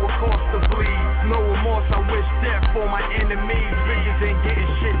nowadays, so it costs to bleed. No remorse, I wish death for my enemies. Bitches ain't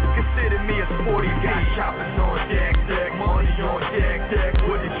getting shit, consider me a sporty B. Got choppers on deck, money on deck.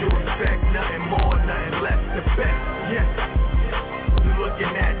 What did you expect? Nothing more, nothing less. The best, yes. You're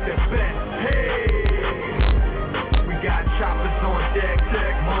looking at the best, hey. We got choppers on deck,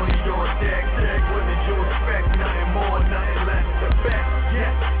 money on deck. What did you expect? Nothing more, nothing less. The best,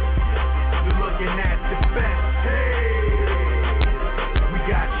 yes. You're looking at the best, hey. We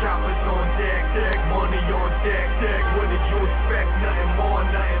got choppers on deck, money on deck. What did you expect? Nothing more,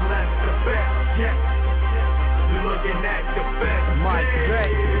 nothing less. The best, yes. You're looking at the best, Mike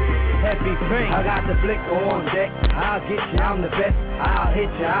Drake, heavy thing. I got the blicker on deck. I'll get you, I'm the best. I'll hit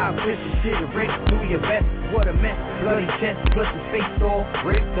you, I'll push your shit and rip through your vest. What a mess, bloody chest, plus his face all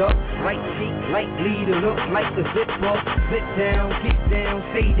ripped up. Right cheek, light bleeder, look like a zip up. Sit down, get down,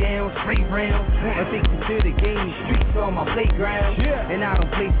 stay down, spray round. I think to the game, the streets on my playground. And I don't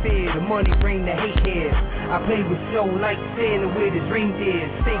play fair, the money bring the hate here. I play with snow like Santa with his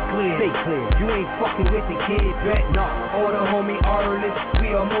reindeer. Stay clear, you ain't fucking with the kid, bet not. All the homie artists,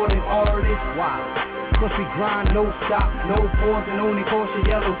 we are more than artists. Why? Cause we grind, no stop, no pause, and only caution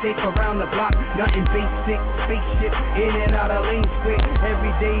yellow tape around the block. Nothing basic, spaceship, in and out of lanes quick.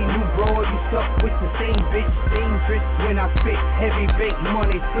 Every day new broad, you stuck with the same bitch. Dangerous when I spit, heavy bake,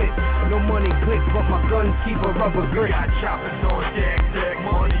 money flip. No money click, but my guns keep a rubber grip. We got choppers on deck,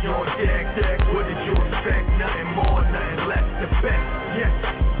 money on deck. What did you expect? Nothing more, nothing less. The best, yes.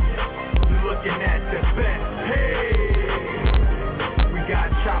 You're looking at the best, hey. We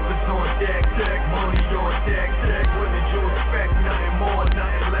got choppers on deck, money on deck. What did you expect? Nothing more,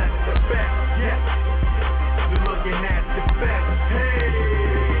 nothing less. The best, yes. You're looking at the best,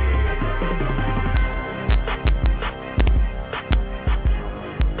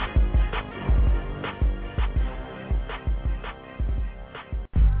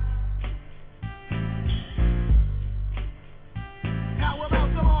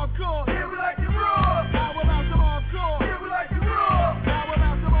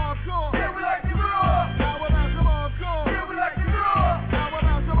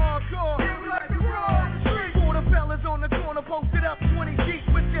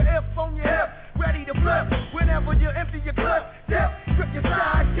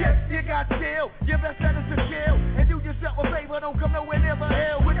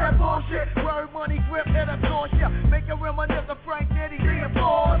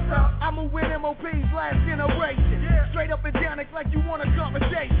 SOP's last generation. Straight up and down, it's like you want a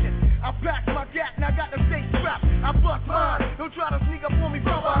conversation. I pack my gat and I got the stay strapped. I bust mine, don't try to sneak up on me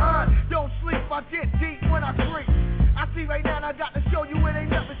from behind. Don't sleep, I get deep when I creep. I see right now and I got to show you it ain't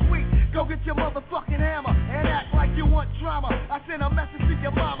nothing sweet. Go get your motherfucking hammer and act like you want drama. I send a message to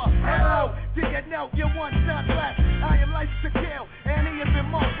your mama. Hello, did you know you want shot left? I am licensed to kill and he has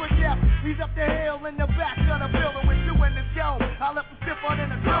been marked for death. He's up the hill in the back of the building with you in the show. I left the stiff on in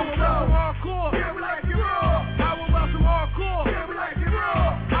the How about some hardcore? Yeah, we like it raw. How about some hardcore? Yeah, we like it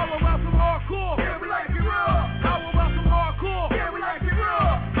raw. How about some hardcore? Yeah, we like it raw. How about some hardcore? Yeah, we like it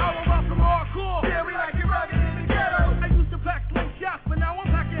raw. How about some hardcore? Yeah, we like it rugged in the ghetto. I used to pack sling shots, but now I'm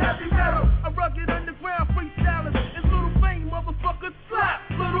packing heavy metal. I'm rugged underground freestyling. It's Little Fame, motherfuckers slap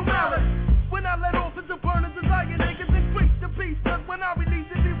Little Malice. When I let off, it's a burner desire. Niggas increase the beast, cause when I release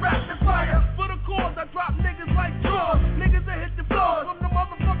it, be rapid fire. For the cause, I drop niggas like drawers. Niggas that hit the floors from the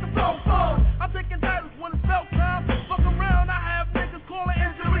motherfucking floors. I'm taking titles when it's belt time. Fuck around, I have niggas calling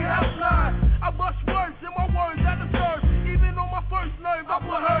injury helpline. I bust words in my words that deserve. Even on my first nerve, I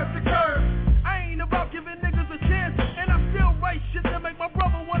put hers to curve. I ain't about giving niggas a chance, and I still write shit that make my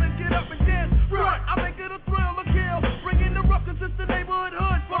brother wanna get up and dance. Front, I make it a thrill, a kill. Bringing the ruckus, it's the neighborhood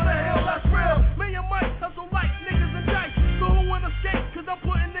hood for the hell, that's real. Me and Mike hustle like niggas and dice. So who wanna escape, cause I'm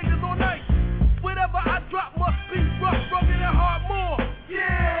putting niggas on ice. Whatever I drop must be rough, rugged and hard more.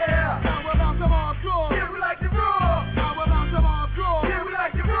 Yeah! How about some hardcore? Yeah, we like it raw. How about some hardcore? Yeah, we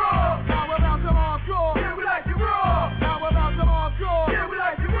like it raw. How about some hardcore? Yeah, we like it raw. How about some hardcore? Yeah, we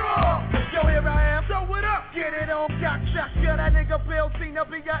like it raw. Yo, here I am. So what up? Get it on, cock shot. Yeah, that nigga Bill seen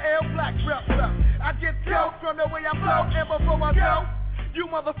up in your L black rep. I get dope from the way I flow, and before I go, you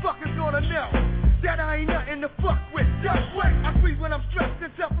motherfuckers gonna know that I ain't nothing to fuck with. Just wait, I squeeze when I'm stressed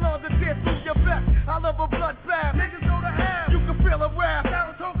and Teflon to tear through your vest. I love a bloodbath, niggas know the half. You can feel a rap,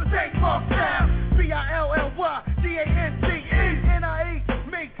 Saratoga take off now. BILLYDANCE,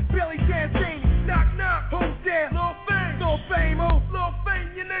 me, Billy Santini. Knock, knock, who's there? Lil Fame. Lil Fame, who? Lil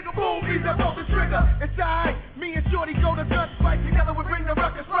Fame, you nigga, Boom, ease up off the trigger. It's alright, me and Shorty go to gunfight. Together we bring the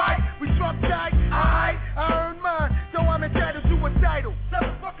ruckus right. We drunk tight, alright, I earned mine. So I'm entitled to a title.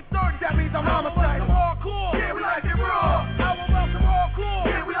 7-30, that means I'm homicidal. Hardcore. Yeah, we like it raw. How about some hardcore?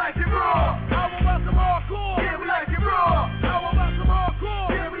 Yeah, we like it raw. How about some hardcore? Yeah, we like it raw. How about some hardcore?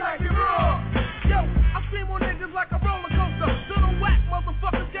 Yeah, we like it raw. Yo, I scream on niggas like a roller coaster. Little whack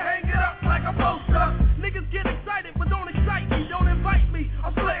motherfuckers can hang it up like a poster. Niggas get excited, but don't excite me, don't invite me.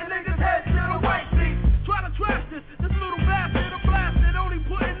 I'm splitting niggas' heads to the white meat. Try to trash this little bastard, a blasted, only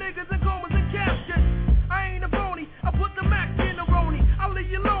putting niggas in comas and caskets. I ain't a phony, I put the Mac in the Roni. I'll leave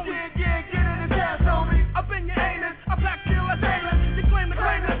you lonely. Yeah, get in his ass, homie. I've been your anus, I pack still as Taylor. You claim to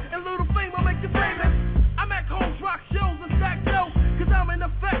claim it, and Little Fame will make you famous. I'm at Combs Rock shows and stack dough, cause I'm in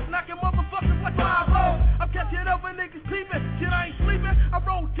effect, knocking motherfuckers like 5-0. I'm catching up with niggas peeping, shit I ain't sleeping. I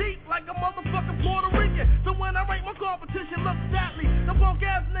roll deep like a motherfucking Puerto Rican. So when I rate my competition, look stately. The punk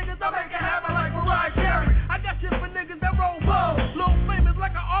ass niggas, I make it happen like Mariah Carey. I got shit for niggas that roll bow. Little Fame is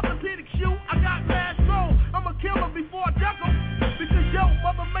like an orthopedic shoe. I got mad soul. I'ma kill him before I duck him. Because yo,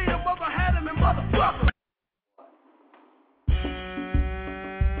 mother made him, mother had him, and motherfucker.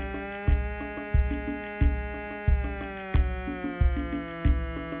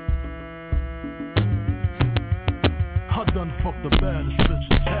 I done fucked the baddest bitch,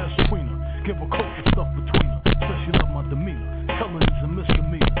 Cash Queen her. Give her coke and stuff between her. Says she love my demeanor, telling it's a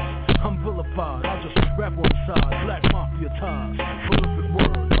misdemeanor. I'm vilified, I just rap on the side. Black mafia ties, prolific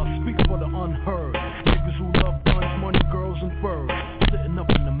words. I speak for the unheard. Niggas who love guns, money, girls, and furs. Sitting up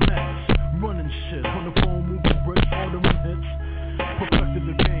in the max, running shit. On the phone, moving bricks, ordering hits. Perfected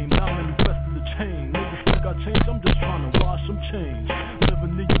the game, now I'm invested the chain. Niggas think I changed, I'm just trying to wash some change.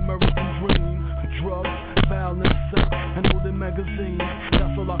 Living the American dream. Drugs, violence, sex, and all the magazines.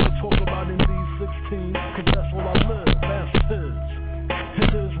 That's all I can talk about in these 16. Cause that's all I live, that's his.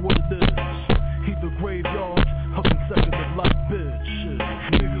 It is what it is. He the graveyard of consecutive life, bitch. Shit.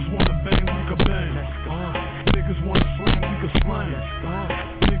 Niggas wanna bang, we can bang. Niggas wanna slang, we can slang.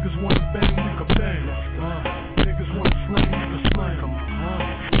 Niggas wanna bang, we can bang. Niggas wanna slang, we can slang.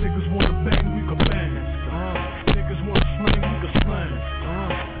 Niggas wanna bang, we can bang. Niggas wanna slang, we can slang.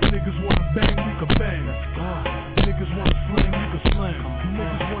 Niggas wanna bang, we can bang. Niggas wanna slang, we can slang.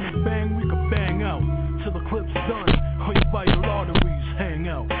 Niggas wanna bang, we can bang out. Till the clip's done, or you by your arteries hang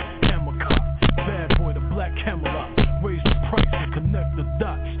out. Hammer cop, bad boy, the black Camelot. Raise the price and connect the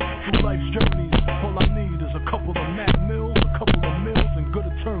dots. Through life's journeys, all I need is a couple of Mac Mills, a couple of mills, and good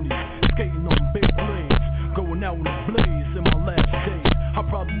attorneys. Skating on big blades, going out in the blaze in my last days. I'll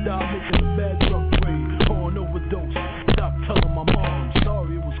probably die making a bad drug trade or an overdose. Doc telling my mom,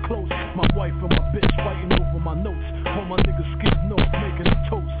 sorry it was close. My wife and my bitch fighting over my notes. All my niggas skip notes, making a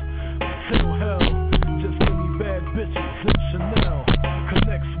toast. Till hell, just give me bad bitches in Chanel.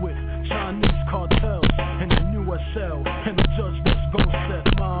 Connects with Chinese cartels and the new SL. And the judge that's gon' set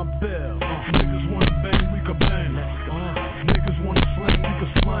my bail. Niggas wanna bang, we can bang. Niggas wanna slang, we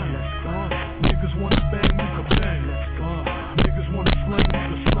can slang. Niggas wanna bang, we can bang. Niggas wanna slang, we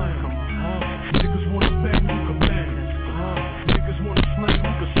can slang. Niggas wanna bang, we can bang. Niggas wanna slang,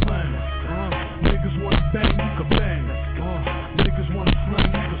 we can slang. Niggas wanna bang, we can bang. Niggas wanna slang,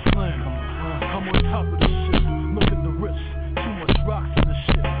 we can slang. I'm on top of this shit. Look at the wrist. Too much rocks in the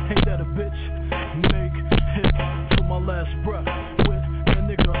shit. Ain't that a bitch? Make hits till my last breath. With that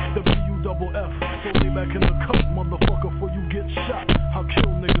nigga WFF. So lay back in the cup, motherfucker, before you get shot. I'll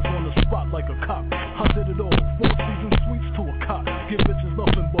kill niggas on the spot like a cop. I did it all. 4 season sweets to a cop. Give bitches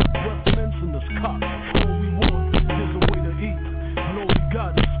nothing but breath mints in this cop. All we want is a way to eat. And all we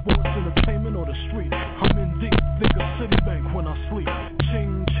got is sports, entertainment, or the street. I'm in deep, think of Citibank when I sleep.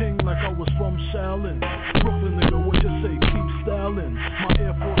 Ching, ching, like I was from Shaolin. Brooklyn nigga, what you say, keep styling. My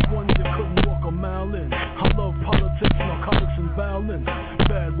Air Force One, you couldn't walk a mile in. I love politics, narcotics, and violence.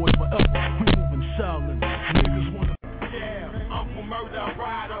 Bad boy forever, we moving silent. Niggas wanna... Yeah, I'm for murder,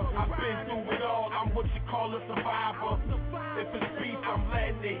 rider. I've been through it all, I'm what you call a survivor. If it's beef, I'm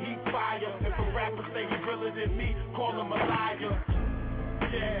letting the heat fire. If a rapper say he's realer than me, call him a liar.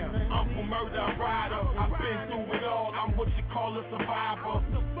 Yeah, I'm for murder, rider. I've been through it all, I'm what you call a survivor.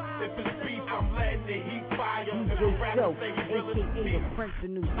 If it's beef, I'm letting the heat fire. If a rapper say he's realer than me, Prince of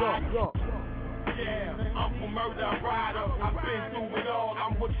New York. yeah, I'm for murder, rider. I've been through it all,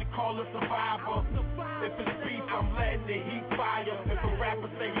 I'm what you call a survivor. If it's beef, I'm letting the heat fire. If a rapper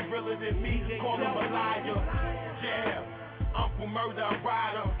say he's realer than me, call him a liar. Yeah, I'm for murder,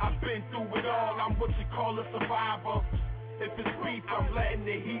 rider. I've been through it all, I'm what you call a survivor. If it's beef, I'm letting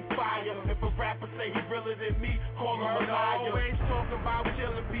the heat fire. If a rapper say he's realer than me, call him a liar. Always talk about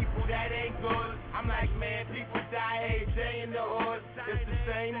killing people, that ain't good. I'm like, man, people die every day in the hood. It's the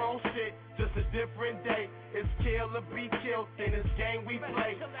same old shit, just a different day. It's kill or be killed in this game we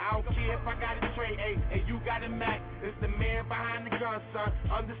play. I don't care if I got a tray A and you got a Mac. It's the man behind the gun, son.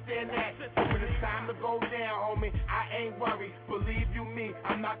 Understand that. When it's time to go down, homie, I ain't worried. Believe you me,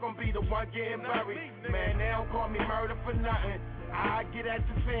 I'm not gonna be the one getting buried. Man, they don't call me murder for nothing. I get at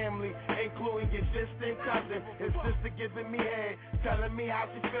the family, including your distant cousin. His sister giving me head, telling me how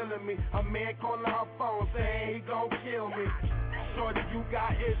she feeling me. A man calling her phone saying he gon' kill me. Shorty, you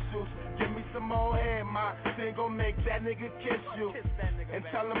got issues. Give me some more head, my thing gon' make that nigga kiss you. And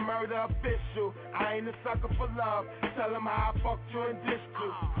tell him murder official. I ain't a sucker for love. Tell him how I fucked you and dissed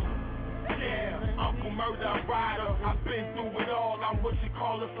you. Yeah, Uncle Murder Rider. I've been through it all. I'm what you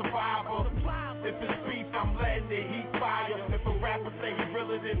call a survivor. If it's beef, I'm letting the heat fire. If a rapper say he's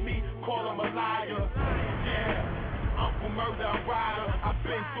realer than me, call him a liar. Yeah, Uncle Murder Rider. I've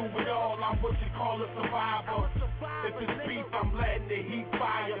been through it all. I'm what you call a survivor. If it's beef, I'm letting the heat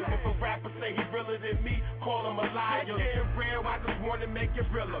fire. If a rapper say he's realer than me, call him a liar. Getting real, I just wanna make it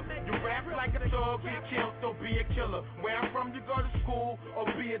realer. You rap like a thug, get killed, so be a killer. Where I'm from, you go to school or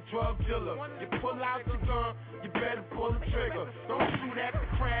be a drug dealer. You pull out your gun, you better pull the trigger. Don't shoot at the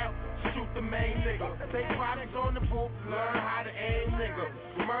crowd, shoot the main nigga. Take projects on the booth, learn how to aim,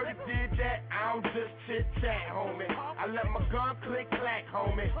 nigga. Murder did that, I don't just chit chat, homie. I let my gun click clack,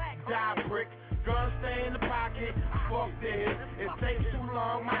 homie. Die brick. Gun stay in the pocket, fuck this. It takes too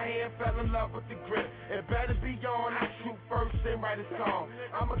long, my hand fell in love with the grip. It better be on, I shoot first and write a song.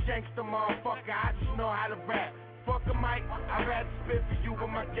 I'm a gangster motherfucker, I just know how to rap. Fuck a mic, I'd rather spit for you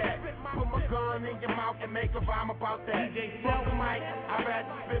with my gat. Put my gun in your mouth and make a rhyme about that. Fuck a mic, I'd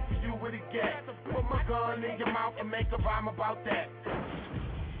rather spit for you with a gat. Put my gun in your mouth and make a rhyme about that.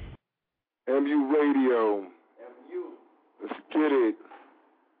 MU Radio. Let's get it.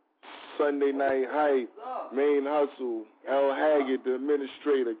 Sunday Night Hype, Main Hustle, L. Haggard, the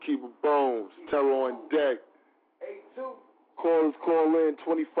administrator, Keeper Bones, Terror on deck. Callers call in,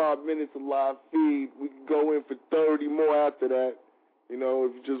 25 minutes of live feed. We can go in for 30 more after that. You know,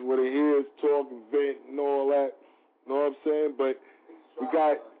 if you just want to hear us talk and vent and all that. You know what I'm saying? But we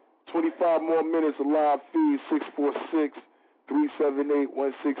got 25 more minutes of live feed,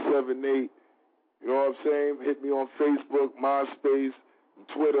 646-378-1678. You know what I'm saying? Hit me on Facebook, MySpace,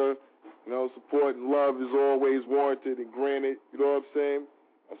 Twitter. You know, support and love is always warranted and granted. You know what I'm saying?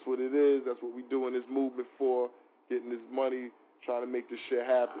 That's what it is. That's what we doing this movement for. Getting this money, trying to make this shit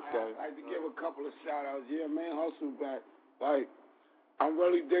happen. I'd like to give a couple of shout-outs. Yeah, man, Hustle back. Like, I'm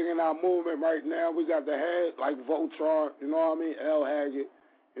really digging our movement right now. We got the head, like Voltron, you know what I mean? L. Haggard.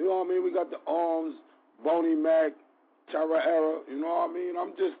 You know what I mean? We got the arms, Boney Mac, Terror Era, you know what I mean?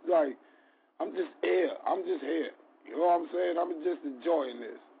 I'm just here. I'm just here. You know what I'm saying? I'm just enjoying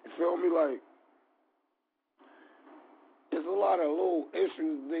this. You feel me? Like, there's a lot of little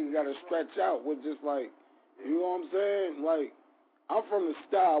issues niggas gotta stretch out with just like, you know what I'm saying? Like, I'm from the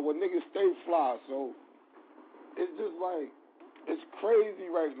style where niggas stay fly, so it's just like, it's crazy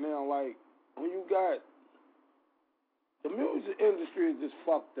right now. Like, when you got, the music industry is just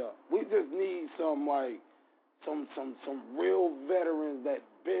fucked up. We just need some, like, some real veterans that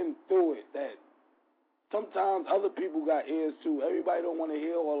been through it, that sometimes other people got ears too. Everybody don't want to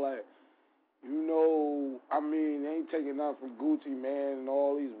hear all that. You know, I mean, they ain't taking nothing from Gucci Man and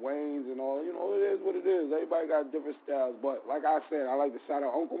all these Waynes and all. You know, it is what it is. Everybody got different styles. But like I said, I like to shout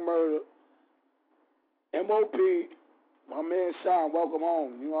out Uncle Murder, M.O.P., my man Sean, welcome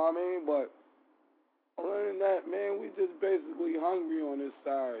home. You know what I mean? But other than that, man, we just basically hungry on this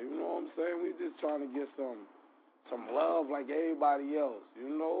side. You know what I'm saying? We just trying to get some love like everybody else. You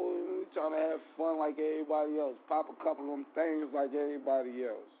know, we trying to have fun like everybody else. Pop a couple of them things like everybody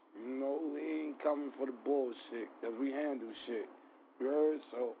else. You know, we ain't coming for the bullshit, because we handle shit. You heard?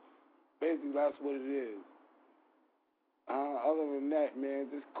 So, basically, that's what it is. Other than that,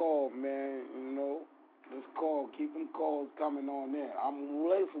 man, just call, man, you know. Just call. Keep them calls coming on in. I'm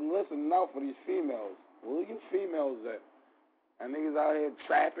listening out for these females. Where you females at? And niggas out here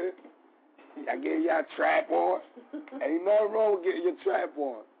trapping. I get y'all trap on. Ain't nothing wrong with getting your trap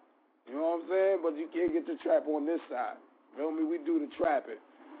on. You know what I'm saying? But you can't get your trap on this side. Feel me? We do the trapping.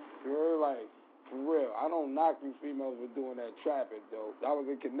 You heard? Like, for real. I don't knock you females for doing that trapping, though. I was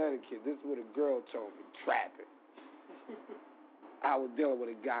in Connecticut. This is what a girl told me. Trapping. I was dealing with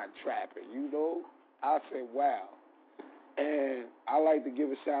a guy trapping, you know? I said, wow. And I like to give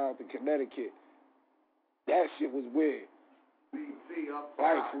a shout out to Connecticut. That shit was weird.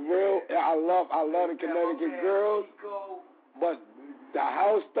 Like, for real, I love the Connecticut girls, but the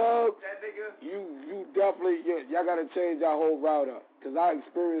house thugs, you definitely, y'all got to change your whole route up, because I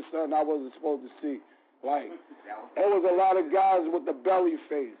experienced something I wasn't supposed to see. Like, there was a lot of guys with the belly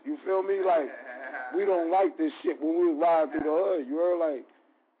face, you feel me? Like, we don't like this shit when we was riding through the hood, you heard? Like,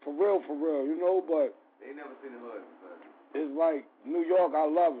 for real, you know, but they never seen the hood. It's like New York, I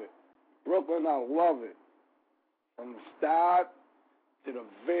love it. Brooklyn, I love it. From the start to the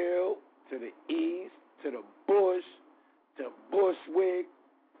Ville, to the East, to the Bush, to Bushwick,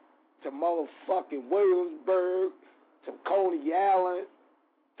 to motherfucking Williamsburg, to Coney Island,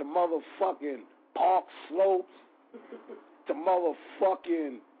 to motherfucking Park Slopes, to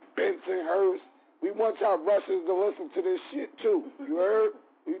motherfucking Bensonhurst. We want y'all Russians to listen to this shit too. You heard?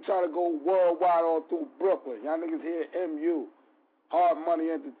 We try to go worldwide all through Brooklyn. Y'all niggas here at MU. Hard Money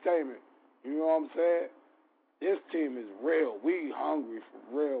Entertainment. You know what I'm saying? This team is real. We hungry for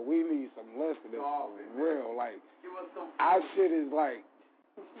real. We need some listeners for real. Like, our shit is like,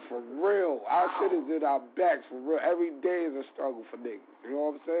 for real. Our shit is in our backs for real. Every day is a struggle for niggas. You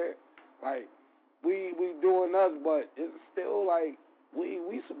know what I'm saying? Like, we doing us, but it's still like, we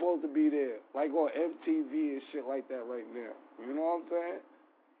supposed to be there. Like on MTV and shit like that right now. You know what I'm saying?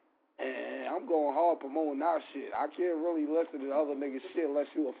 And I'm going hard promoting our shit. I can't really listen to other niggas' shit unless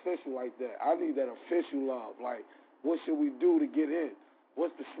you official like that. I need that official love. Like, what should we do to get in?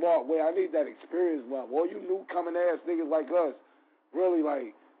 What's the smart way? I need that experience love. All you new coming ass niggas like us, really,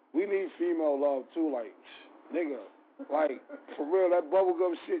 like, we need female love too. Like, nigga, like, for real, that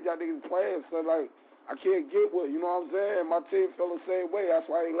bubblegum shit y'all niggas playing, so like, I can't get with, you know what I'm saying? My team feel the same way. That's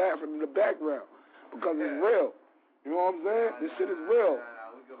why they laughing in the background, because it's real. You know what I'm saying? This shit is real.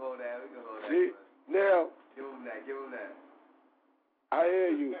 We can hold that. See, now, give him that. I hear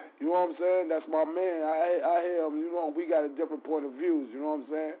you. You know what I'm saying? That's my man. I hear him. You know, we got a different point of views. You know what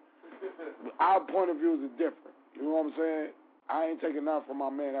I'm saying? Our point of views is different. You know what I'm saying? I ain't taking nothing from my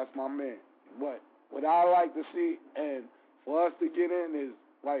man. That's my man. But what I like to see, and for us to get in is,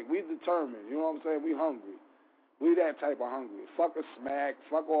 like, we determined. You know what I'm saying? We hungry. We that type of hungry. Fuck a smack.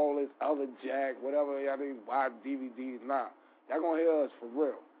 Fuck all this other jack. Whatever y'all need to buy DVDs. Nah. Y'all gonna hear us for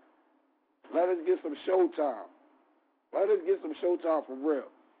real. Let us get some showtime. Let us get some showtime for real.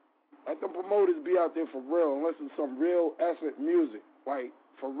 Let the promoters be out there for real and listen to some real essence music. Like,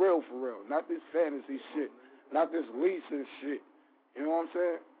 for real. Not this fantasy shit. Not this leasing shit. You know what I'm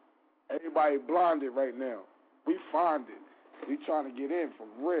saying? Everybody blinded right now. We find it. We trying to get in for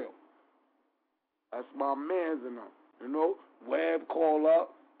real. That's my man's in them. You know? Web call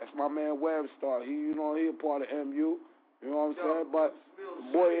up. That's my man Webstar. He a part of MU. You know what I'm saying? But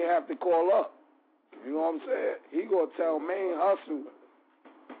the boy ain't have to call up. You know what I'm saying? He gonna tell Main Hustle.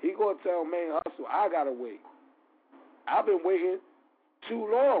 I gotta wait. I've been waiting too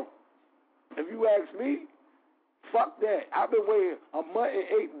long. If you ask me, Fuck that. I've been waiting a month and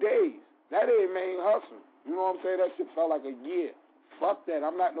 8 days. That ain't main hustle. You know what I'm saying? That shit felt like a year. Fuck that.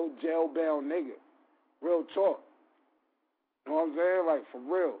 I'm not no jail-bound nigga. Real talk. You know what I'm saying? Like, for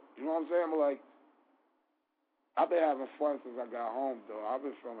real. You know what I'm saying? But like, I've been having fun since I got home, though. I've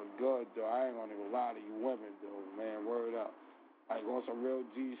been feeling good, though. I ain't gonna even lie to you women, though. Man, word up. Like, on some real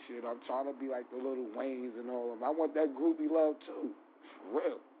G shit. I'm trying to be like the little Waynes and all of them. I want that groupie love, too. For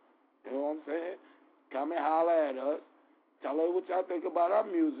real. You know what I'm saying? Come and holler at us. Tell us what y'all think about our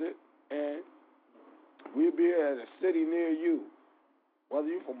music. And we'll be at a city near you. Whether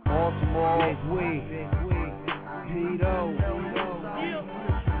you from Baltimore. Tito.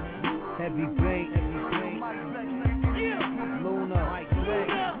 Heavy Bank. Luna.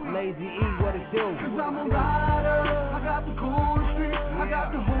 Lazy E, what it do? Cause I'm a rider. I got the cool street. I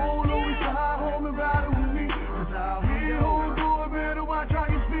got the whole Louis side home and riding with me. Cause out here, who's doing better? Watch how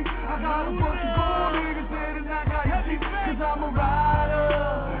you speak. I got a bunch of gold niggas said and I got your cheap. Cause I'm a rider.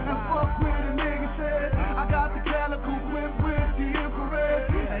 And fuck with a nigga said. I got the calico whip with the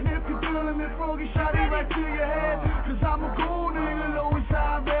infrared. And if you're feeling it, froggy, shot it right to your head. Cause I'm a gold nigga, Louis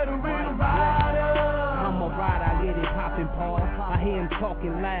side veteran rider. I'm a rider, I get it poppin', Paul. I hear him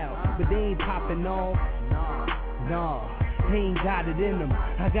talking loud, but they ain't popping off. Nah, they ain't got it in them.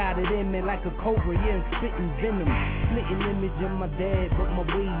 I got it in me like a cobra, yeah, I'm spitting venom. Splitting image of my dad, but my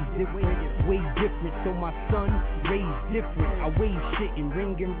ways different. Way different, so my son raised different. I wave shit and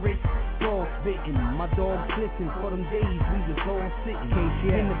ring and wrist, dog spitting. My dogs listen for them days we was all sitting.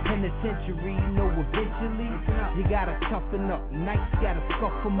 In the penitentiary, you know eventually you gotta toughen up. Nights gotta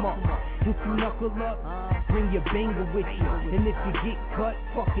scuff them up. If you knuckle up, bring your banger with you. And if you get cut,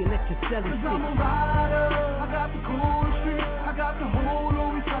 fuck it, let your celly sit. Cause I'm a rider, I got the cool street. I got the whole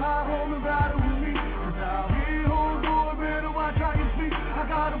Louis side home and riding with me. Cause out here, who's doing better? Watch how you speak. I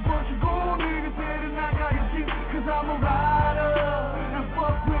got a bunch of gold niggas said and I got your cheap. Cause I'm a rider. And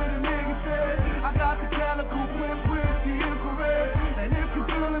fuck with a nigga said. I got the calico whip with the infrared. And if you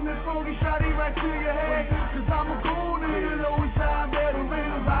feeling it, froggy, shot it right to your head. Cause I'm a gold nigga, Louis side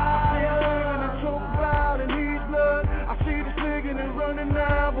veteran rider. And I choke about and he's blood. I see this nigga and running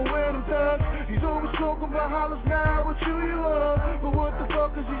now, but where them thugs? He's always talking about hollers now, what you love. But what the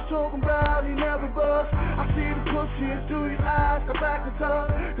fuck is he talking about? He never busts. I see the pussy into his eyes, come back and talk.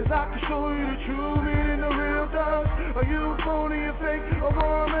 Cause I can show you the true meaning of real thugs. Are you a phony, a fake, a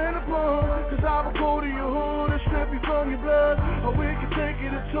worm and a bum? Cause I will go to your hood and strip you from your blood. Or we can take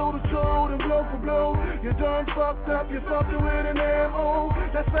it toe to toe and blow for blow. You're done fucked up, you're fucking with an M.O.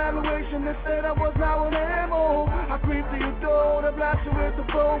 That's valuation, they said I was now an M.O. I creep to your door, to blast you with the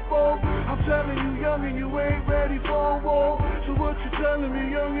fofo. I'm telling you, young, and you ain't ready for a war. So what you telling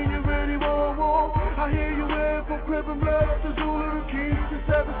me, young, and you ready for a war? I hear you in from Crip and Blood up to Zulu to Keys to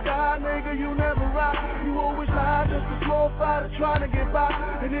Seven Sky, nigga, you never rock. You always lie, just a small fighter trying to get by.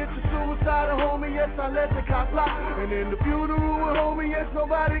 And it's a suicide, homie, yes, I let the cop fly. And in the funeral, homie, yes,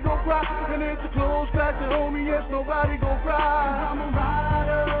 nobody gon' cry. And it's a close factor, homie, yes, nobody gon' cry. I'm a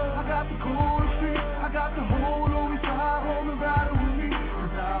rider, I got the cool street, I got the whole Louis side home and riding with me.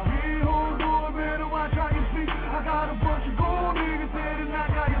 Cause out here, who's doing better? Watch how you speak. I got a bunch of gold niggas said and I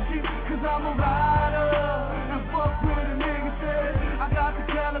got your cheap. Cause I'm a rider, and fuck with a nigga said. I got the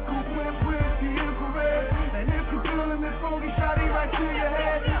calico whip with the infrared. And if you feeling this froggy, shot it right to your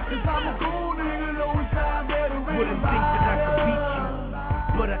head. Cause I'm a gold nigga, Louis side veteran rider. Wouldn't think that I could beat you,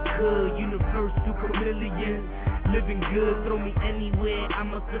 but I could. Universal chameleon. Living good, throw me anywhere,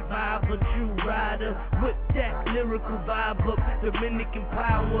 I'm a survivor, true rider. With that lyrical vibe up, Dominican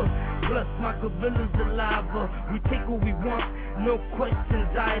power. Plus my gorilla's saliva. We take what we want, no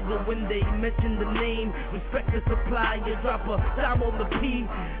questions either. When they mention the name, respect the supplier. Drop a dime on the P,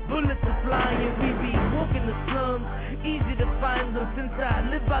 bullets are flying. We be walking the slums, easy to find them. Since I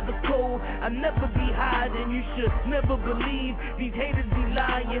live by the code, I never be hiding. You should never believe these haters be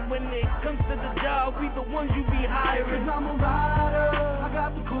lying. When it comes to the job, we the ones you be hiding. Cause I'm a rider, I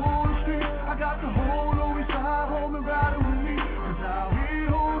got the cool street, I got the whole Louis side home and riding with me. Cause out here,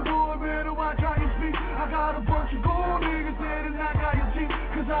 who's doing better? Watch how you speak. I got a bunch of gold niggas said and I got your cheap.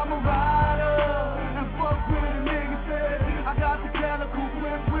 Cause I'm a rider, and fuck with a nigga said. I got the calico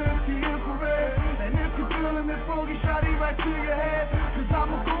whip with the infrared. And if you feeling this froggy, shot it right to your head. Cause I'm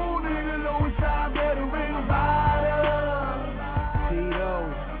a gold nigga, Louis side veteran rider.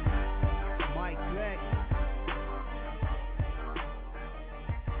 Tito.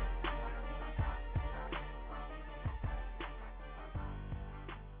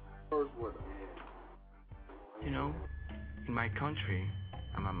 You know, in my country,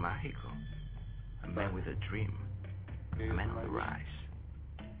 I'm a Mexico, a man with a dream, a man on the rise,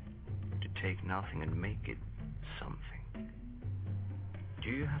 to take nothing and make it something. Do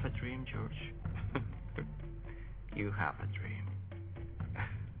you have a dream, George? You have a dream.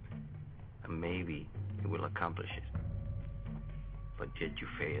 And maybe you will accomplish it. But yet you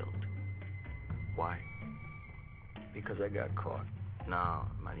failed. Why? Because I got caught. No,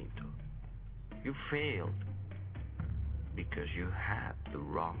 manito. You failed because you had the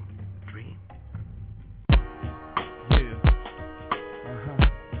wrong dream. Yeah.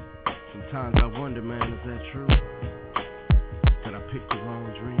 Sometimes I wonder, man, is that true? That I picked the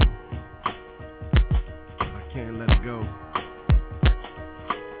wrong dream? I can't let it go.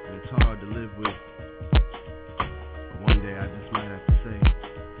 And it's hard to live with. But one day I just might have to say,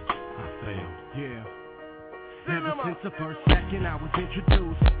 I failed. Yeah. Ever since the first second I was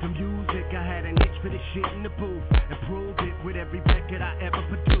introduced to music, I had an itch for this shit in the booth, and proved it with every record I ever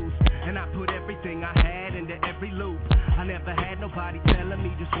produced. And I put everything I had into every loop. I never had nobody telling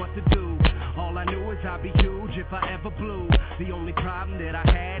me just what to do. All I knew is I'd be huge if I ever blew. The only problem that I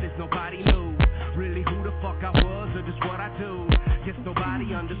had is nobody knew really who the fuck I was or just what I do. Guess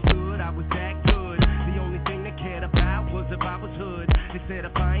nobody understood I was that good. The only thing they cared about was if I was hood. They said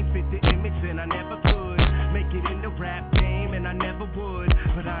if I ain't fit the image then I never could make it in the rap game, and I never would.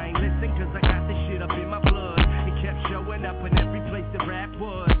 But I ain't listen cause I got this shit up in my blood. It kept showing up in every place that rap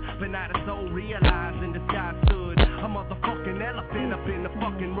was. But not a soul realized in the sky stood a motherfucking elephant up in the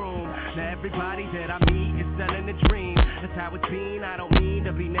fucking room. Now everybody that I meet is selling a dream. That's how it's been, I don't mean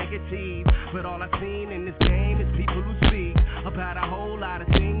to be negative, but all I've seen in this game is people who speak about a whole lot of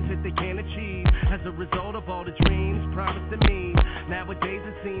things that they can't achieve as a result of all the dreams promised to me. Nowadays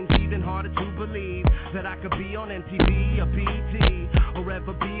it seems even harder to believe that I could be on MTV or BT or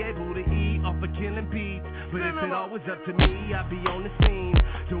ever be able to eat off of killing beats. But if it all was up to me, I'd be on the scene,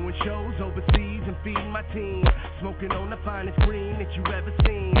 doing shows overseas and feeding my team, smoking on the finest green that you ever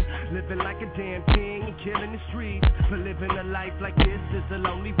seen, living like a damn king and killing the streets. But living a life like this is a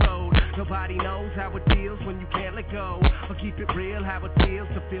lonely road. Nobody knows how it feels when you can't let go, or keep it real how it feels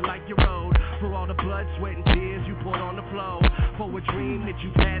to feel like you're owed for all the blood, sweat and tears you poured on the floor, for a dream that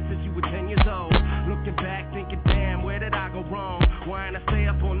you've had since you were 10 years old. Looking back thinking, damn, where did I go wrong? Why ain't I stay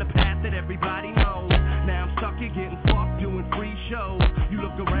up on the path that everybody knows? Now I'm stuck here getting fucked doing free shows. You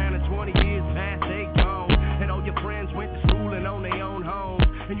look around and 20 years past they gone, and all your friends went to school and own their own homes,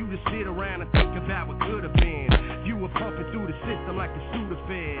 and you just sit around and think about what could have been. You were pumping through the system like the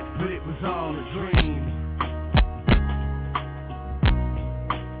Sudafed, but it was all a dream.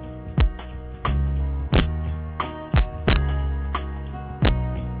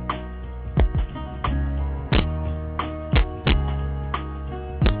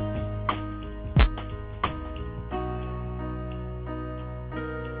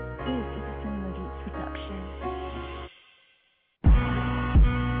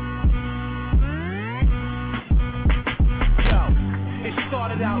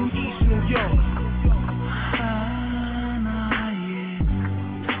 Out in East New York.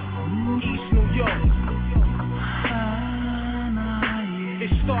 East New York.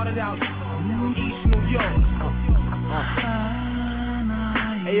 It started out in East New York.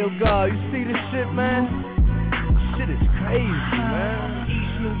 Hey yo, God, you see this shit, man? Shit is crazy, man.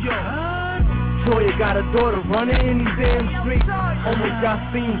 East New York. Toya got a daughter running in these damn streets. Almost got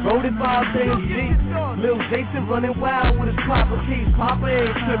seen roaded by a damn Jeep. Lil Jason running wild with his proper keys. Papa ain't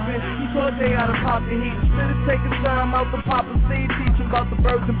tripping, he taught Jay how to pop the heat. Instead of taking time out to pop a seed, teach him about the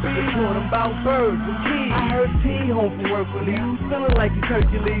birds and bees. Taught him about birds and keys. I heard T home from work when he was feeling like he's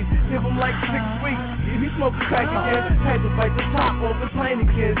Hercules. Give him like 6 weeks, if he smoking crack again, had to bite the top off the plane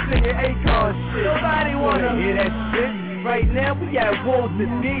again, singing Akon shit. Nobody wanna hear that shit. Right now we at war with the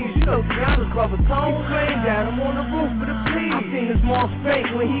D's. You know Tiana's brother Tone trained at him on the roof of the P. I seen his mom spank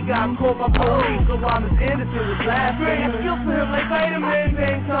when he got caught by police. So while Miss Anderson was laughing, I feel for him like vitamin.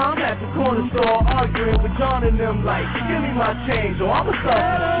 Same time at the corner store arguing with John and them like, give me my change or I'ma start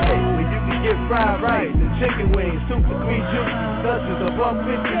some shit. Where you can get fried rice and chicken wings, 2 for $3 juices, dozens of $1.50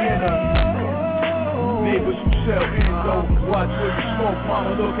 in them. Neighbors who sell Indo, watch where you smoke,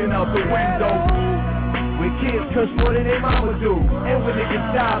 mama looking out the window. When kids cuss more than their mama do, and when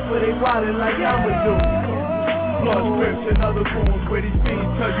niggas die for they wildin' like I'ma do. Blood scripts and other rules where these fiends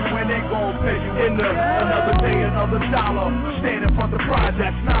tell you when they gon' pay you. In the another day, another dollar. Stand in front of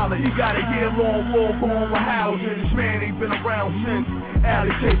projects, knowledge. You got a year-long war going with housing. This man ain't been around since.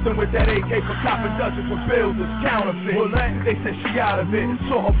 Allie chased him with that AK for copping dozens with bills as counterfeit. Well, they said she out of it.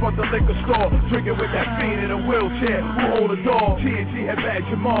 Saw her front the liquor store, drinking with that fiend in a wheelchair. Who hold a dog? TNT had bagged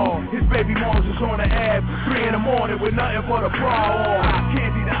Jamal. His baby moms was on the ab, 3 in the morning with nothing but a bra on.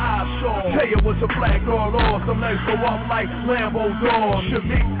 Candy the eye saw. Tell you what's a black girl lost. I'm flames go up like Lambo doors.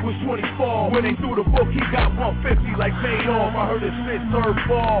 Shamik was 24. When they threw the book, he got 150 like paid off. I heard his fifth, third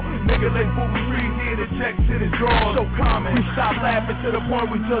fall. Nigga let Boogie Reed in the checks in his drawers. So common. We stopped laughing to the point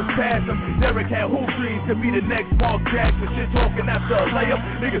we just passed him. Derek had hoop dreams to be the next Mark Jackson. Shit talking after a layup.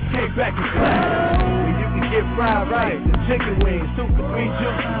 Niggas came back and clapped. You can get fried rice and chicken wings, 2 for $3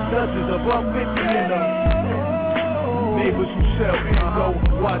 juices, dozens of $1.50 in them. Neighbors who sell Indo,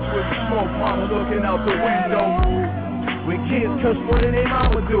 watch with the smoke, mama looking out the window. When kids cuss more than they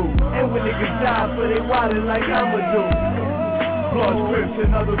mama do, and when niggas die for they wallet like I'ma do. Blood Crips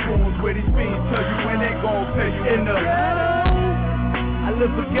and other fools where these fiends tell you when they gon' pay you in the ghetto. I live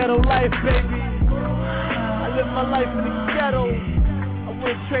a ghetto life, baby. I live my life in the ghetto. I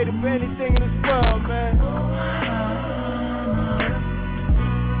wouldn't trade it for anything in this world, man.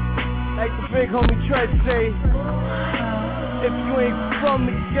 Like the big homie Trey say, if you ain't from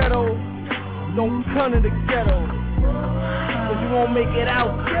the ghetto, don't come to the ghetto, cause you won't make it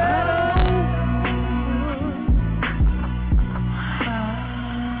out.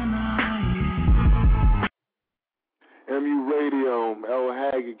 MU Radio, L.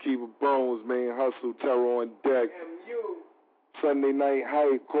 Haggard, Keeper Bones, Main Hustle, Terror on Deck. Sunday Night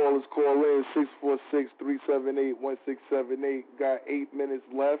Hype, callers call in, 646-378-1678. Got 8 minutes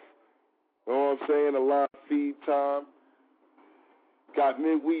left. You know what I'm saying? A live feed time. Got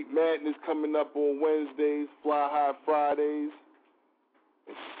Midweek Madness coming up on Wednesdays, Fly High Fridays,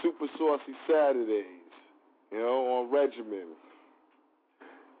 and Super Saucy Saturdays. You know, on Regimen.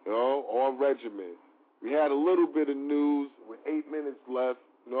 You know, on Regimen. We had a little bit of news with 8 minutes left.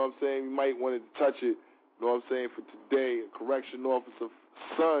 You know what I'm saying? You might want to touch it. You know what I'm saying? For today, a correction officer's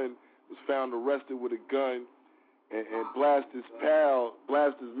son was found arrested with a gun and blast his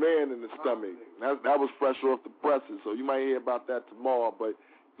man in the stomach. That was fresh off the presses, so you might hear about that tomorrow, but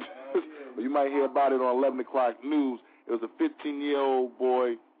you might hear about it on 11 o'clock news. It was a 15-year-old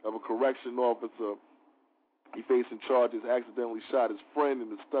boy of a correction officer. He facing charges, accidentally shot his friend in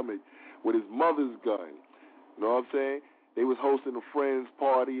the stomach with his mother's gun. You know what I'm saying? They was hosting a friend's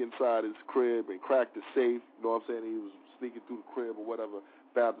party inside his crib and cracked the safe. You know what I'm saying? He was sneaking through the crib or whatever,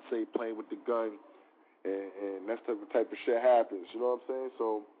 found the safe, playing with the gun, and that type of shit happens. You know what I'm saying?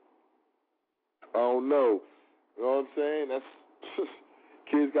 So, I don't know. You know what I'm saying? That's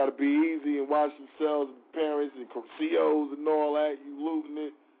kids got to be easy and watch themselves, and parents and COs and all that. You looting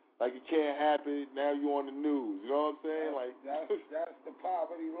it like it can't happen. Now you on the news. You know what I'm saying? Like that's the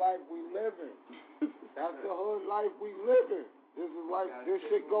poverty life we live in. That's the hood life we live in. This is like this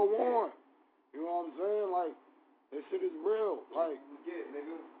shit go on. You know what I'm saying? Like this shit is real. Like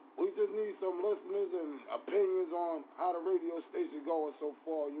we just need some listeners and opinions on how the radio station going so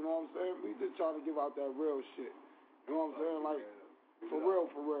far. You know what I'm saying? We just trying to give out that real shit. You know what I'm saying? Like for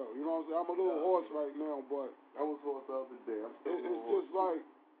real. You know what I'm saying? I'm a little hoarse right now, but I was hoarse the other day. It's just like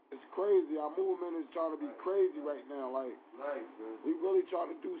it's crazy. Our movement is trying to be crazy right now. Like we really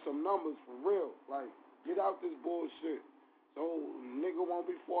trying to do some numbers for real. Like get out this bullshit so nigga won't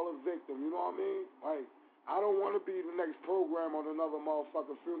be falling victim. You know what I mean? Like I don't want to be the next program on another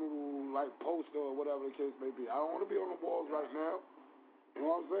motherfucking funeral, like poster or whatever the case may be. I don't want to be on the walls right now. You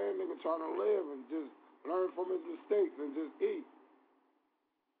know what I'm saying? Nigga trying to live and just learn from his mistakes and just eat.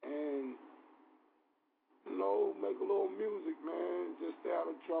 And, you know, make a little music, man. Just stay out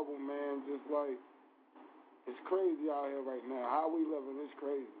of trouble, man. Just like, it's crazy out here right now. How we living is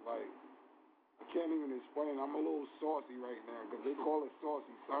crazy. Like, I can't even explain. I'm a little saucy right now because they call it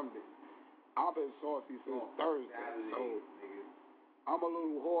Saucy Sunday. I've been saucy since Thursday, so I'm a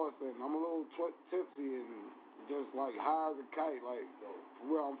little hoarse and I'm a little tipsy and just like high as a kite. Like,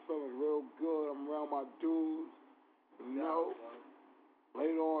 for real, I'm feeling real good. I'm around my dudes, you know.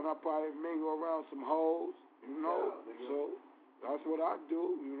 Later on, I probably mingle around some hoes, you know. So that's what I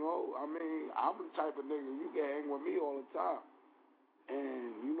do, you know. I mean, I'm the type of nigga you can hang with me all the time,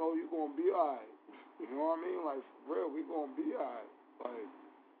 and you know you're gonna be alright. You know what I mean? Like, for real, we gonna be alright. Like.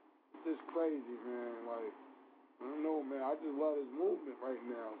 It's just crazy, man. Like, I don't know, man. I just love this movement right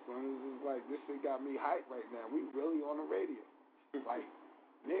now, son. It's just like, this shit got me hyped right now. We really on the radio. Like,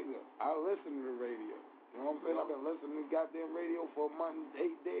 nigga, I listen to the radio. You know what I'm saying? I've been listening to goddamn radio for a month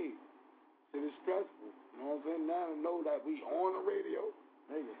and 8 days. It is stressful. You know what I'm saying? Now to know that we on the radio,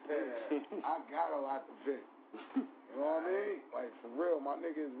 nigga, I got a lot to vent. You know what I mean? Like, for real, my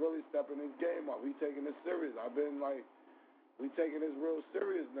nigga is really stepping his game up. We taking this serious. I've been like, we taking this real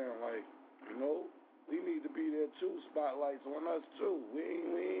serious now, like, you know, we need to be there too, spotlights on us too.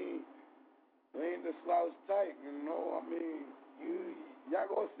 We ain't the slouch type, you know, I mean, y'all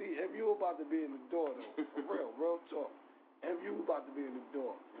gonna see MU about to be in the door though, for real talk. MU about to be in the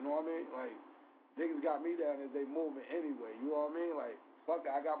door, you know what I mean? Like, niggas got me down as they movement anyway. You know what I mean? Like, fuck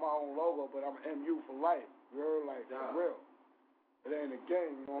it, I got my own logo, but I'm MU for life. You heard? Like, for real. It ain't a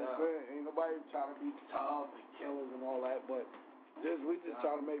game, you know what I'm saying? Ain't nobody trying to be tough and killers and all that, but we just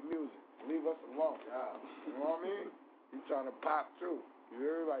trying to make music. Leave us alone. You know what I mean? We trying to pop too. You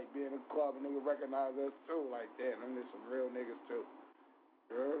heard? Like, be in a club and niggas recognize us too. Like, damn, them is some real niggas too.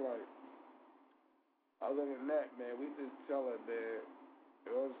 You heard? Like, other than that, man, we just chillin', man. You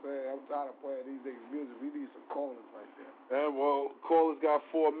know what I'm saying? I'm tired of playing these niggas' music. We need some callers like that. Yeah, well, callers got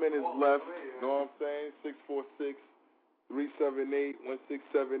 4 minutes left. You know what I'm saying?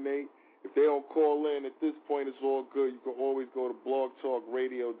 646-378-1678. If they don't call in at this point, it's all good. You can always go to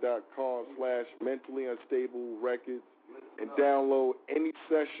blogtalkradio.com/mentallyunstablerecords and download any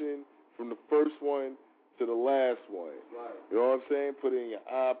session from the first one to the last one. Right. You know what I'm saying? Put it in your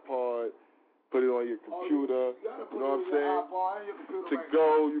iPod, put it on your computer. You know what I'm saying? To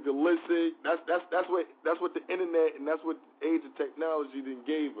go, you can listen. That's what the internet and that's what the age of technology then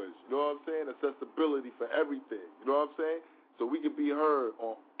gave us. You know what I'm saying? Accessibility for everything. You know what I'm saying? So we can be heard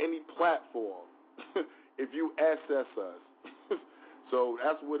on any platform if you access us. So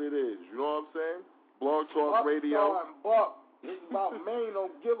that's what it is. You know what I'm saying? Blog Talk Radio. Buck. This is about Maine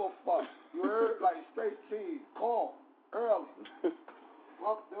don't give a fuck. You heard? Like straight cheese. Call. Early.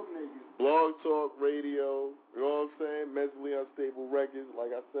 Fuck them niggas. Blog Talk Radio. You know what I'm saying? Mentally Unstable Records.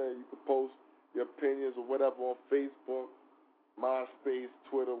 Like I said, you can post your opinions or whatever on Facebook, MySpace,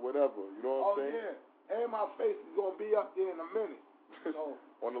 Twitter, whatever. You know what I'm saying? Yeah. And my face is going to be up there in a minute. So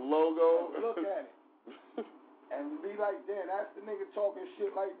on the logo. Look at it. And be like, damn, that's the nigga talking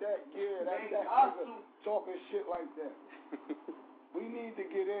shit like that. Yeah, that's that nigga talking shit like that. We need to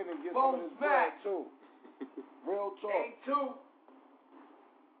get in and get some of this back too. Real talk. A2.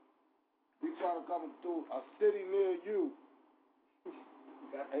 We trying to come through a city near you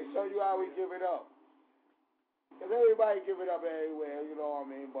and show you how we give it up. Because everybody give it up everywhere, you know what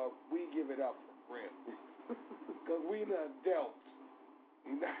I mean? But we give it up for real. Because we the adults.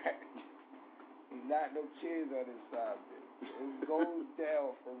 He not no kids on this side, bitch. It goes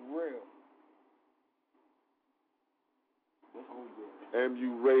down for real.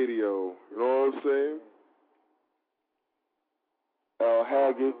 MU Radio. You know what I'm saying?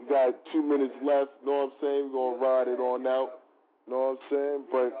 Haggard, we got 2 minutes left. You know what I'm saying? We're going to ride it on out. You know what I'm saying?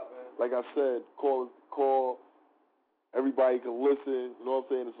 But like I said, call. Everybody can listen. You know what I'm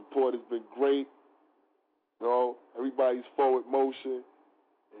saying? The support has been great. You know, everybody's forward motion.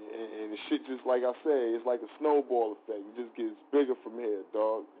 And the shit just, like I said, it's like a snowball effect. It just gets bigger from here,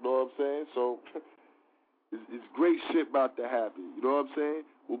 dog. You know what I'm saying? So, it's great shit about to happen. You know what I'm saying?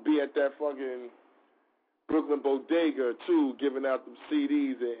 We'll be at that fucking Brooklyn Bodega, too, giving out them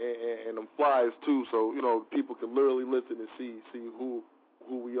CDs and them flyers, too. So, you know, people can literally listen and see who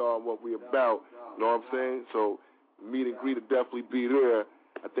we are and what we about. You know what I'm saying? So, meet and greet will definitely be there.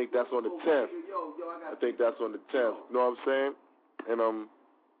 I think that's on the 10th. You know what I'm saying? And,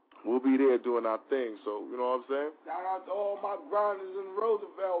 we'll be there doing our thing, so, you know what I'm saying? Shout out to all my grinders in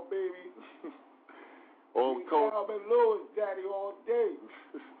Roosevelt, baby. All coach. Calvin Lewis, daddy, all day.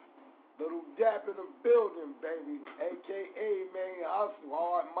 Little Dap in the building, baby. A.K.A. Main Hustle,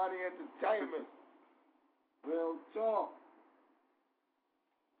 Hard Money Entertainment. Real talk.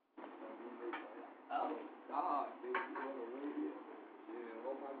 Oh, God, baby, on the radio. Yeah,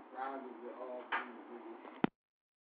 all my grinders are all